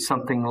think it's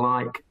something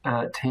like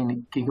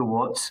 10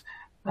 gigawatts.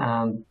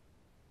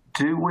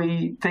 Do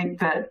we think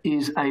that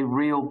is a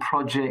real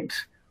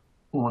project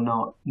or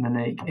not?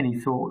 Monique, any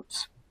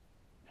thoughts?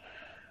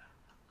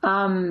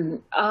 My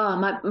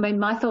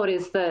thought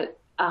is that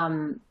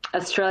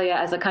Australia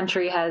as a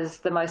country has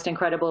the most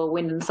incredible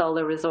wind and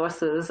solar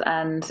resources,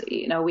 and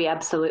we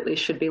absolutely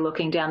should be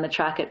looking down the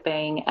track at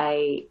being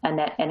a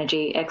net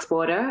energy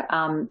exporter,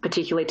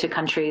 particularly to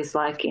countries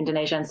like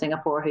Indonesia and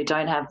Singapore who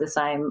don't have the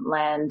same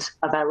land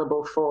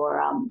available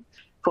for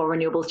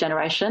renewables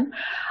generation.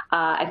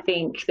 I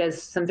think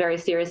there's some very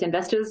serious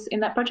investors in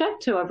that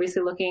project who are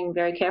obviously looking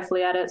very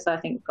carefully at it. So I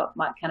think we've got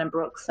Mike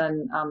Cannon-Brooks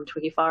and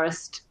Twiggy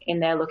Forrest in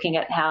there looking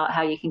at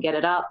how you can get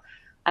it up.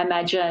 I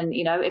imagine,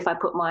 if I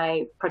put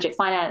my project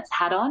finance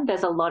hat on,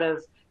 there's a lot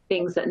of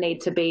things that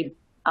need to be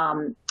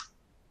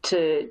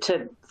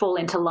to fall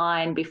into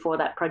line before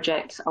that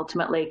project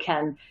ultimately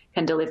can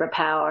deliver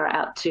power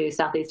out to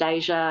Southeast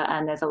Asia.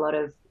 And there's a lot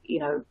of,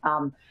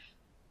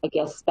 I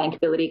guess,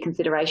 bankability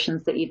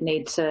considerations that you'd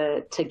need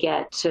to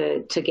get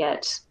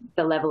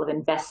the level of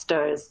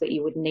investors that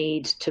you would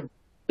need to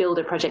build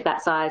a project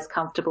that size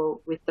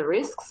comfortable with the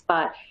risks.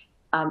 But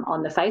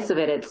on the face of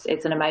it,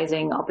 it's an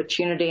amazing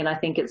opportunity, and I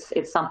think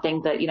it's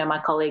something that my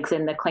colleagues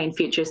in the Clean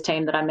Futures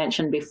team that I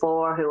mentioned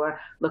before, who are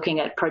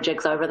looking at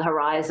projects over the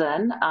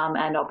horizon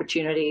and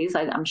opportunities,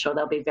 I'm sure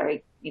they'll be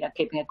very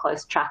keeping a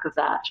close track of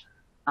that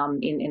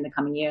in the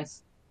coming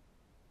years.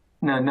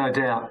 No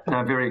doubt.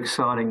 No, very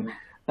exciting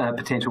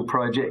potential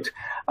project.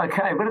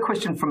 Okay, I've got a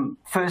question from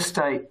First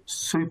State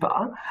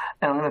Super,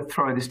 and I'm going to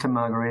throw this to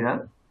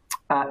Margarida.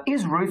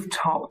 Is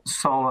rooftop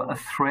solar a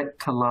threat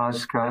to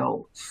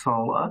large-scale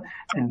solar,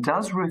 and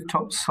does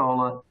rooftop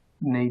solar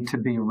need to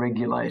be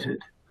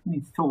regulated? Any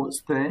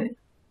thoughts there?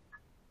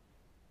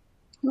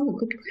 Oh,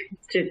 good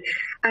question.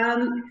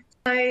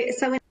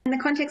 So in the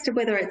context of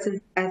whether it's a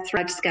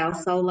large-scale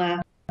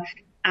solar,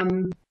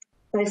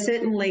 so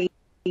certainly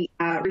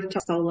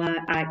rooftop solar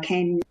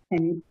can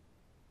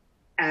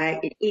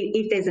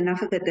if there's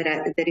enough of it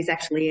that is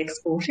actually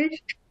exported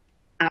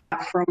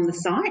from the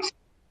site.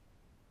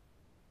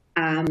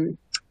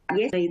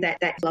 Yes,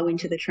 that flow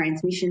into the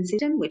transmission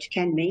system, which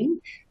can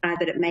mean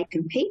that it may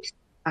compete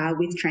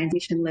with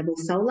transmission level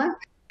solar.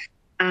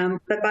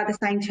 But by the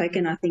same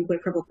token, I think we're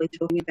probably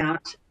talking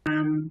about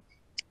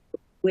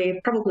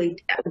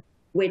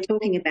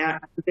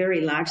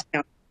very large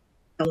scale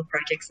solar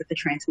projects at the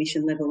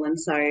transmission level, and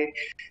so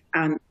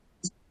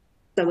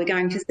we're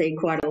going to see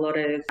quite a lot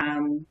of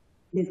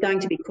there's going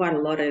to be quite a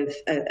lot of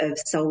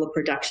solar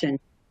production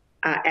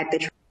at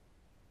the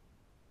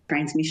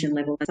transmission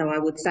level. So I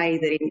would say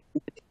that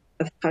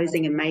of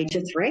posing a major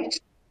threat,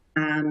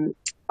 I'm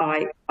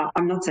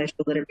not so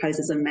sure that it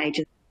poses a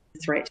major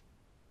threat to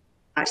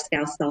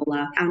large-scale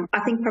solar. I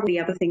think probably the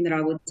other thing that I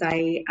would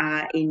say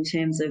in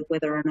terms of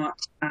whether or not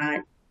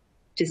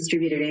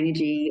distributed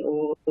energy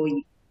or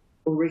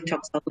or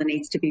rooftop solar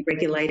needs to be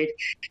regulated.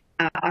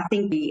 I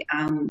think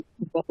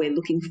what we're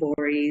looking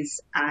for is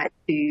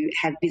to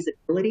have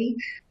visibility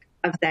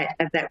of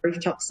that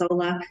rooftop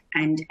solar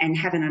and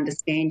have an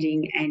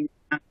understanding and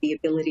the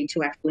ability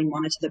to actually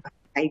monitor the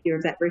behaviour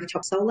of that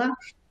rooftop solar.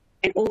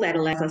 And all that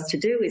allows us to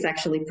do is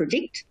actually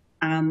predict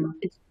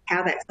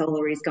how that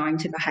solar is going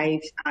to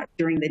behave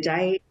during the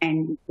day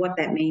and what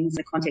that means in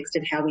the context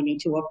of how we need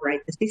to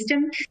operate the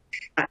system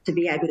to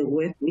be able to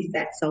work with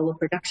that solar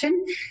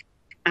production.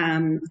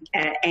 And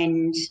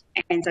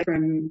so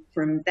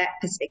from that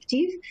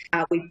perspective,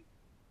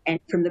 and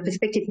from the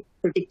perspective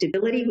of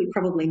predictability, we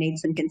probably need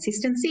some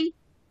consistency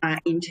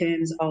in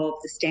terms of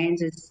the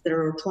standards that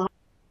are applied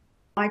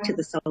to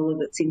the solar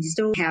that's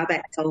installed, how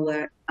that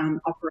solar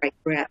operates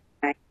throughout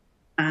the day.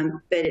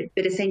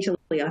 But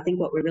essentially, I think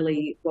what we're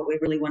really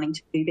wanting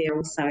to do there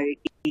also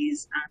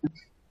is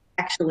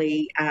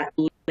actually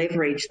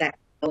leverage that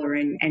solar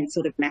and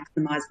sort of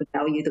maximise the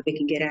value that we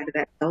can get out of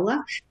that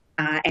solar.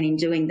 And in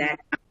doing that,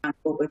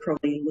 what we're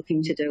probably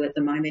looking to do at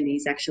the moment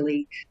is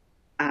actually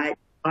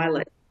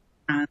pilot,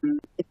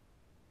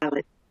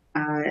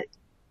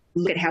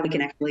 look at how we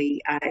can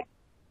actually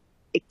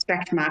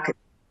extract market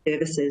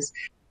services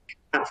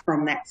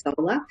from that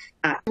solar,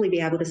 really be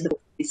able to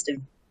support the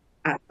system.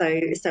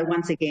 So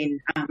once again,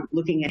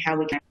 looking at how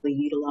we can actually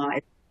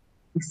utilise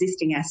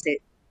existing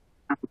assets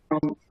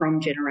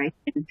from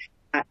generation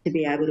to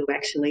be able to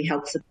actually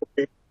help support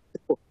the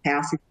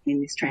power system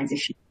in this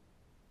transition.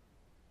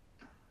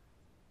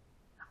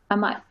 I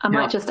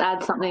might just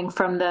add something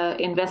from the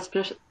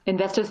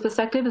investor's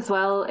perspective as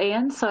well,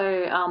 Ian.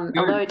 So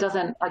although it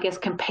doesn't, I guess,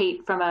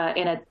 compete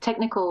in a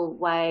technical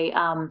way,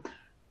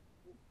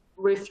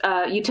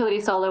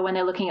 utility solar, when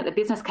they're looking at the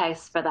business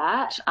case for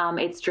that,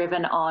 it's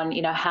driven on,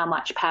 how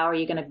much power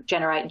you're going to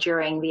generate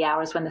during the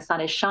hours when the sun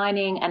is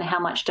shining and how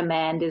much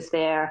demand is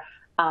there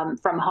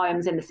from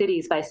homes in the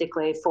cities,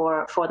 basically,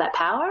 for that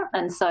power.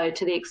 And so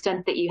to the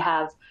extent that you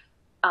have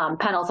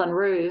panels on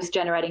roofs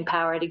generating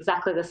power at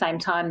exactly the same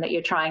time that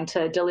you're trying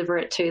to deliver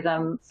it to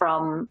them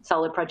from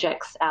solar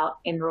projects out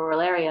in rural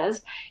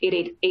areas,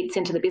 it eats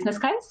into the business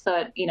case. So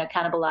it,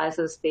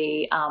 cannibalizes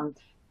the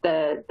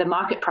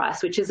market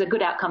price, which is a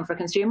good outcome for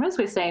consumers.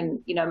 We've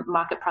seen,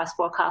 market price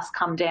forecasts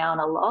come down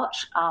a lot,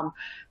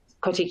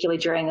 particularly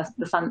during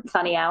the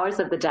sunny hours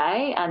of the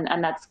day.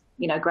 And that's,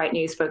 great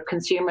news for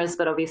consumers,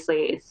 but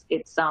obviously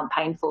it's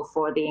painful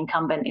for the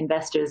incumbent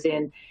investors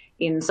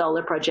in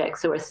solar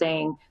projects who are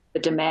seeing the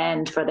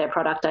demand for their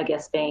product, I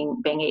guess,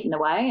 being eaten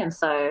away. And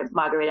so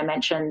Margarida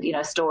mentioned,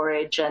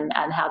 storage and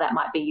how that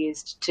might be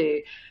used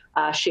to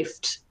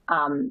shift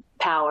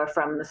power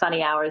from the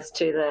sunny hours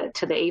to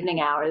the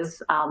evening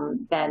hours,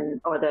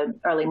 or the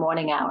early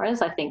morning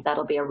hours. I think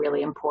that'll be a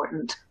really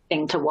important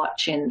thing to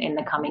watch in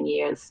the coming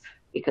years,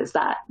 because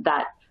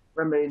that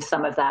removes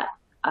some of that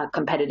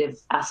competitive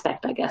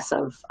aspect, I guess,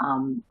 of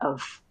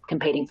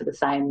competing for the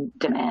same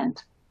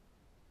demand.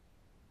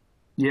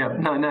 Yeah,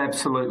 no,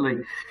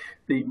 absolutely.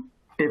 The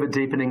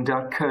ever-deepening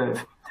duck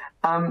curve.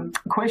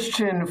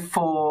 Question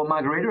for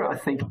Margarida, I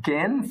think,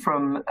 again,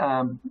 from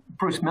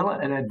Bruce Miller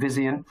at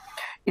Advisian.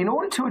 In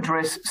order to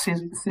address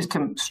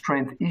system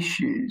strength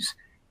issues,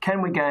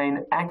 can we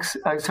gain access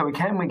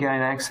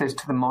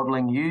to the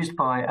modelling used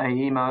by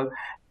AEMO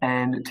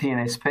and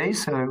TNSP,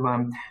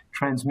 so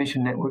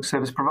transmission network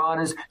service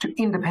providers, to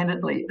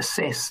independently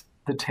assess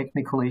the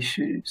technical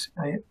issues?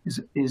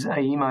 Is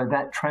AEMO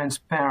that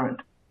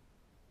transparent?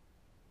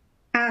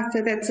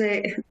 So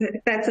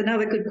that's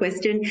another good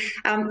question.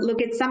 Look,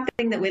 it's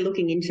something that we're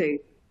looking into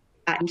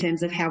in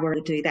terms of how we're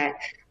going to do that.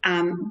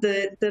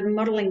 The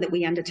modelling that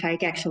we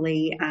undertake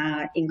actually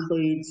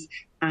includes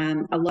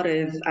a lot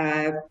of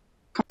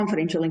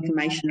confidential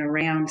information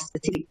around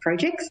specific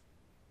projects,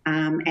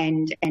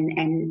 and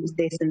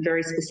there's some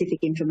very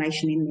specific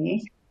information in there.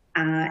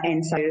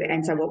 And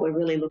so what we're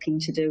really looking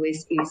to do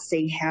is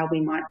see how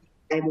we might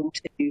be able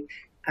to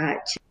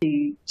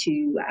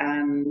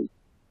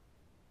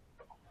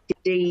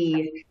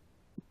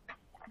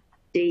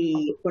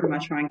what am I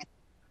trying to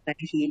say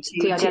here?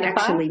 To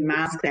actually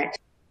mask that.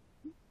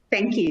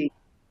 Thank you.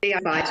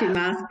 To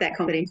mask that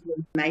confidential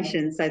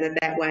information, so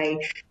that way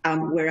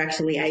we're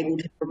actually able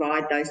to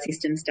provide those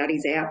system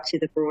studies out to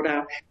the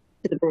broader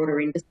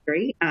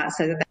industry,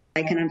 so that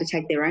they can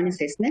undertake their own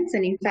assessments,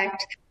 and in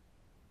fact,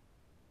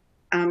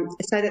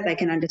 so that they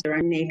can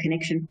understand their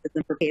connection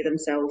and prepare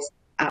themselves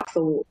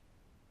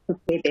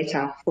prepare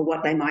better for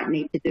what they might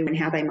need to do and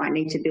how they might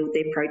need to build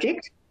their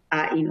project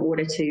in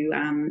order to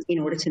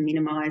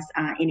minimise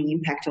any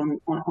impact on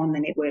the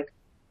network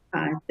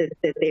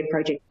that their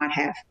project might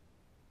have.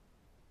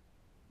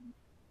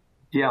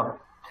 Yeah.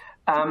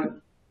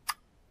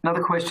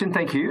 Another question.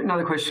 Thank you.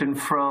 Another question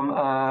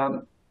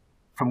from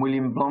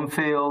William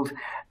Blomfield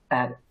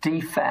at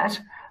DFAT.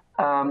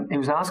 He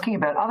was asking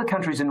about other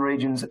countries and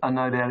regions are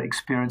no doubt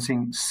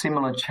experiencing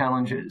similar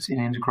challenges in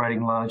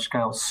integrating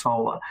large-scale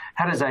solar.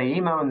 How does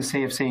AEMO and the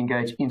CEFC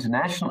engage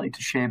internationally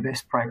to share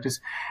best practice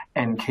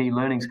and key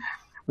learnings?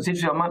 What's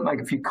interesting, I might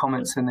make a few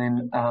comments and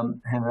then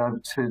hand it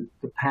over to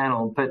the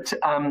panel. But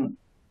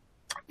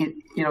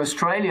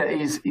Australia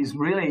is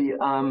really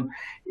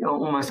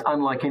almost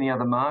unlike any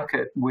other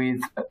market,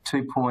 with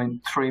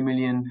 2.3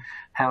 million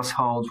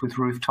households with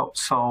rooftop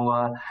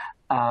solar,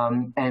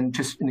 and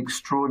just an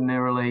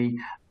extraordinarily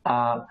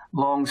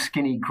long,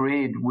 skinny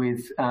grid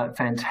with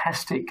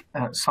fantastic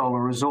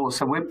solar resource.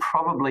 So we're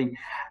probably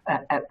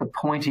at the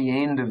pointy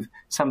end of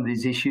some of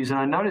these issues. And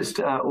I noticed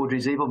Audrey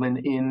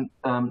Zibelman in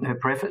her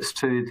preface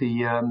to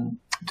the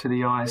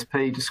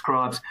ISP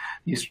describes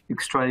the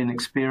Australian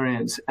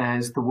experience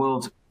as the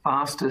world's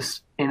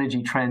fastest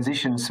energy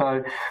transition.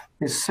 So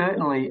there's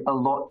certainly a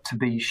lot to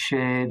be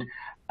shared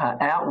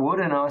outward,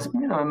 and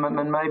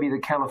and maybe the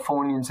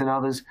Californians and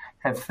others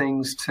have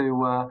things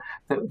to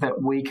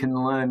that we can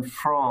learn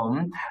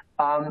from.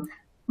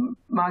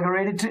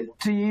 Margarida,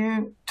 do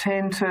you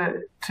tend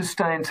to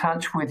stay in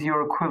touch with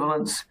your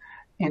equivalents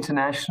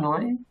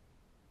internationally?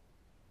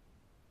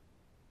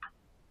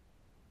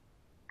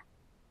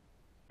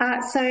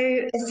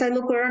 So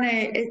look, we're on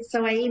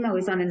AEMO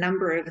is on a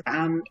number of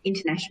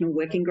international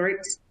working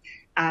groups,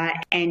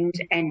 and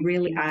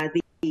really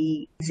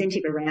the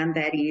incentive around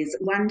that is,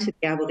 one, to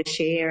be able to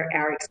share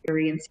our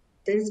experiences,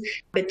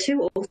 but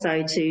two,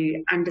 also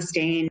to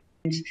understand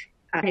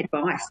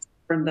advice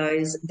from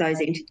those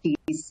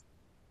entities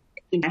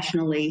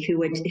internationally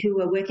who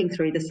are working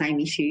through the same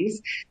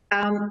issues,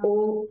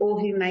 or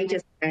who may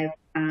just have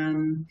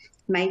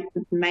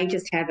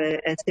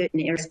a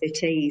certain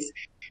expertise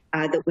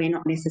that we're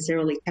not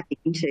necessarily tapping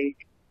into.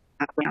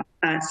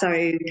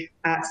 So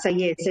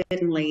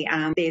certainly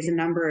there's a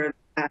number of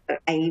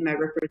AEMO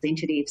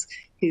representatives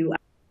who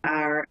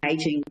are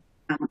engaging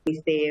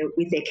with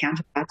their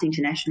counterparts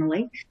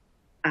internationally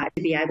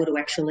to be able to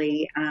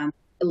actually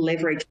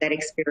leverage that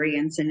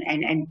experience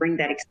and bring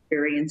that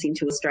experience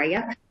into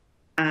Australia.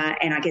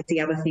 And I guess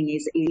the other thing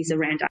is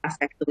around us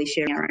actually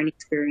sharing our own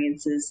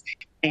experiences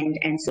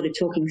and sort of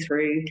talking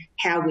through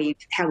how we've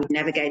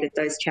navigated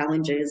those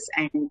challenges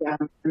and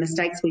the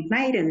mistakes we've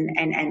made and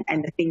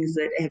the things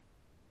that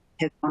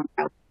have gone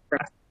well for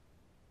us.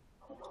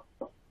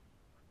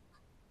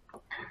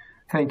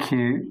 Thank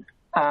you.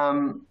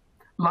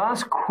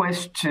 Last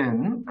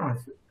question,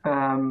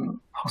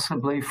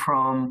 possibly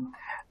from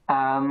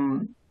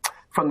the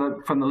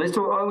list,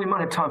 or we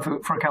might have time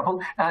for a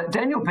couple.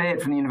 Daniel Baird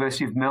from the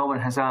University of Melbourne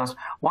has asked,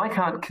 why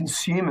can't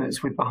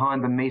consumers with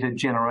behind-the-meter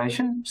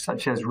generation,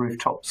 such as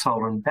rooftop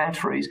solar and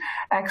batteries,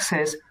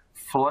 access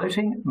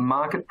floating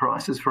market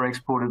prices for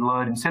exported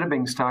load instead of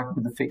being stuck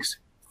with a fixed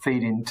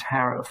feed-in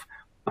tariff?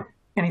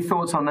 Any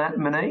thoughts on that,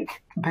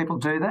 Monique? Can people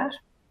do that?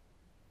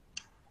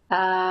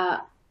 I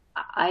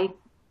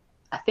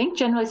think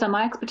generally, so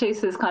my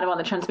expertise is kind of on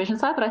the transmission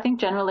side, but I think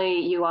generally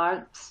you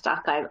are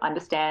stuck, I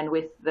understand,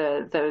 with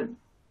the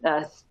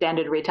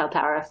standard retail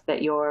tariff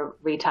that your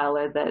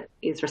retailer that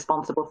is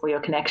responsible for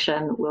your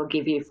connection will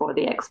give you for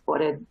the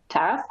exported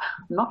tariff.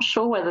 I'm not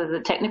sure whether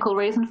the technical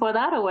reason for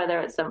that or whether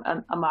it's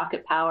a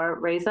market power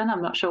reason.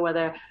 I'm not sure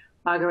whether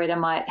Margarida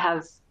might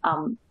have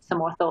some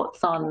more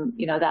thoughts on,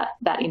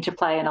 that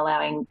interplay and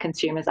allowing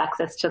consumers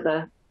access to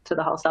the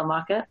wholesale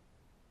market.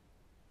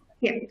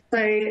 Yeah. So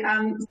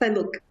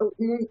look,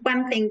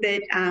 one thing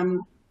that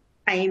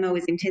AEMO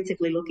is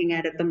intensively looking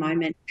at the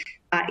moment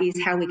is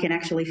how we can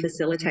actually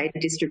facilitate a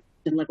distribution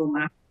level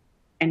market,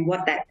 and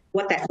what that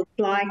looks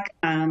like,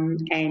 and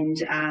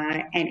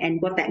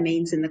what that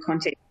means in the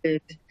context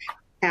of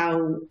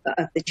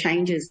the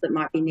changes that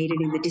might be needed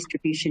in the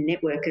distribution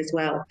network as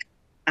well,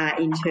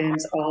 in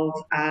terms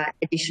of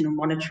additional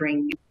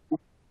monitoring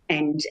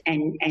and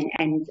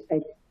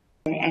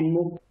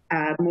more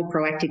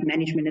proactive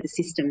management of the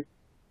system.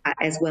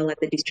 As well at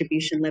the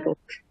distribution level.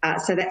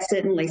 So that's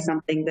certainly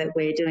something that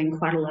we're doing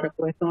quite a lot of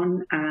work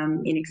on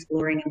in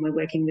exploring, and we're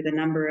working with a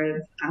number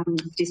of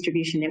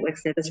distribution network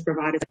service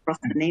providers across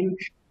the NEM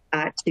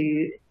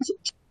to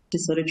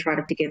sort of try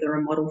to put together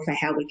a model for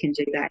how we can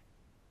do that.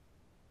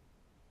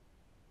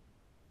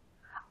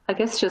 I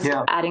guess just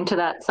adding to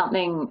that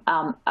something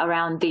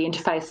around the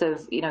interface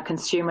of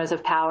consumers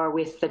of power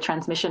with the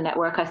transmission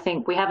network. I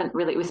think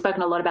we've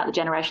spoken a lot about the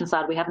generation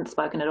side. We haven't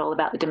spoken at all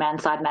about the demand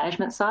side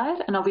management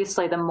side. And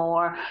obviously, the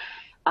more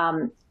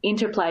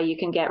interplay you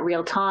can get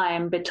real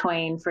time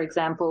between, for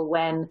example,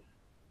 when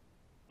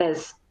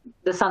there's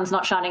the sun's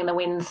not shining, the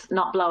wind's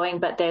not blowing,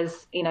 but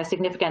there's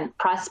significant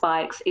price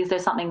spikes. Is there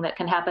something that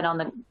can happen on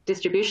the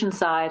distribution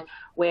side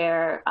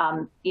where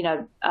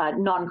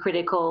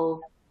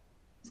non-critical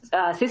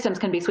systems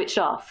can be switched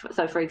off?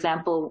 So, for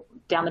example,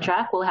 down the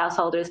track, will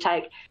householders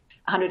take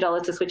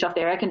 $100 to switch off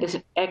their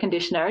air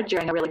conditioner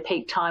during a really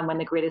peak time when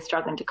the grid is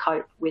struggling to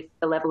cope with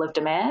the level of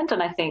demand?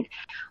 And I think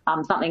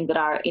something that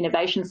our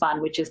innovation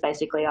fund, which is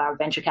basically our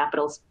venture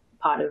capital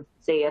part of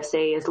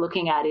CEFC, is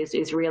looking at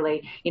is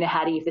really,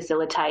 how do you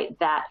facilitate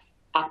that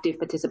active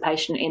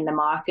participation in the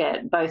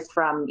market, both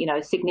from,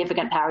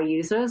 significant power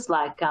users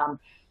like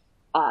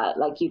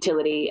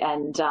utility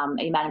and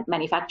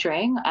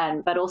manufacturing,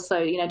 but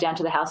also, down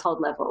to the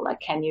household level.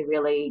 Like, can you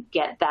really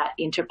get that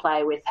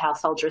interplay with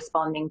households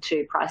responding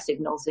to price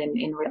signals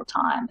in real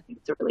time? I think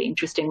it's a really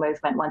interesting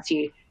movement once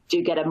you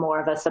do get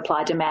more of a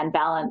supply-demand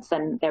balance,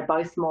 and they're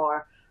both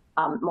more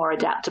more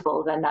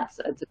adaptable, then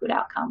it's a good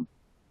outcome.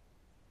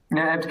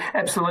 No,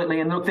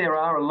 absolutely. And look, there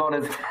are a lot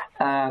of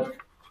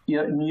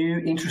new,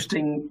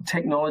 interesting,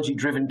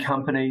 technology-driven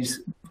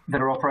companies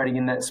that are operating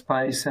in that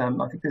space. I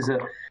think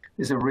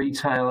there's a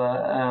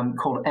retailer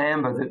called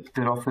Amber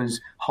that offers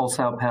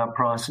wholesale power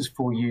prices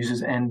for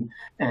users and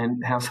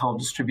household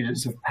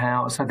distributors of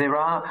power. So there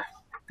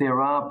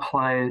are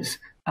players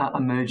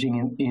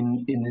emerging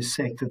in this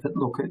sector that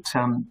look at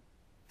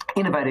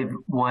innovative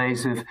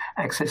ways of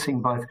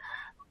accessing both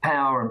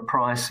power and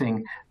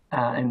pricing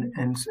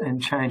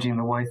and changing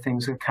the way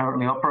things are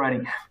currently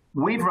operating.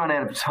 We've run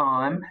out of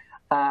time.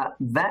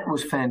 That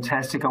was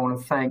fantastic. I want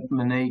to thank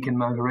Monique and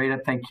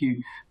Margarida. Thank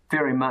you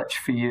very much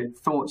for your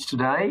thoughts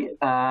today.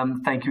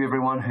 Thank you,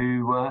 everyone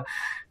who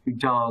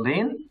dialed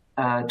in.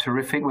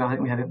 Terrific. Well, I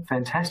think we had a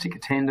fantastic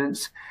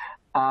attendance.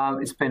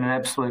 It's been an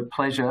absolute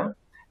pleasure.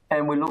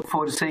 And we look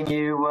forward to seeing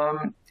you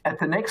at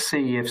the next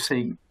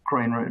CEFC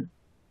Green Room.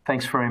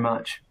 Thanks very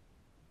much.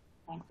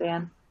 Thanks,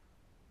 Ian.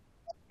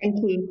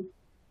 Thank you.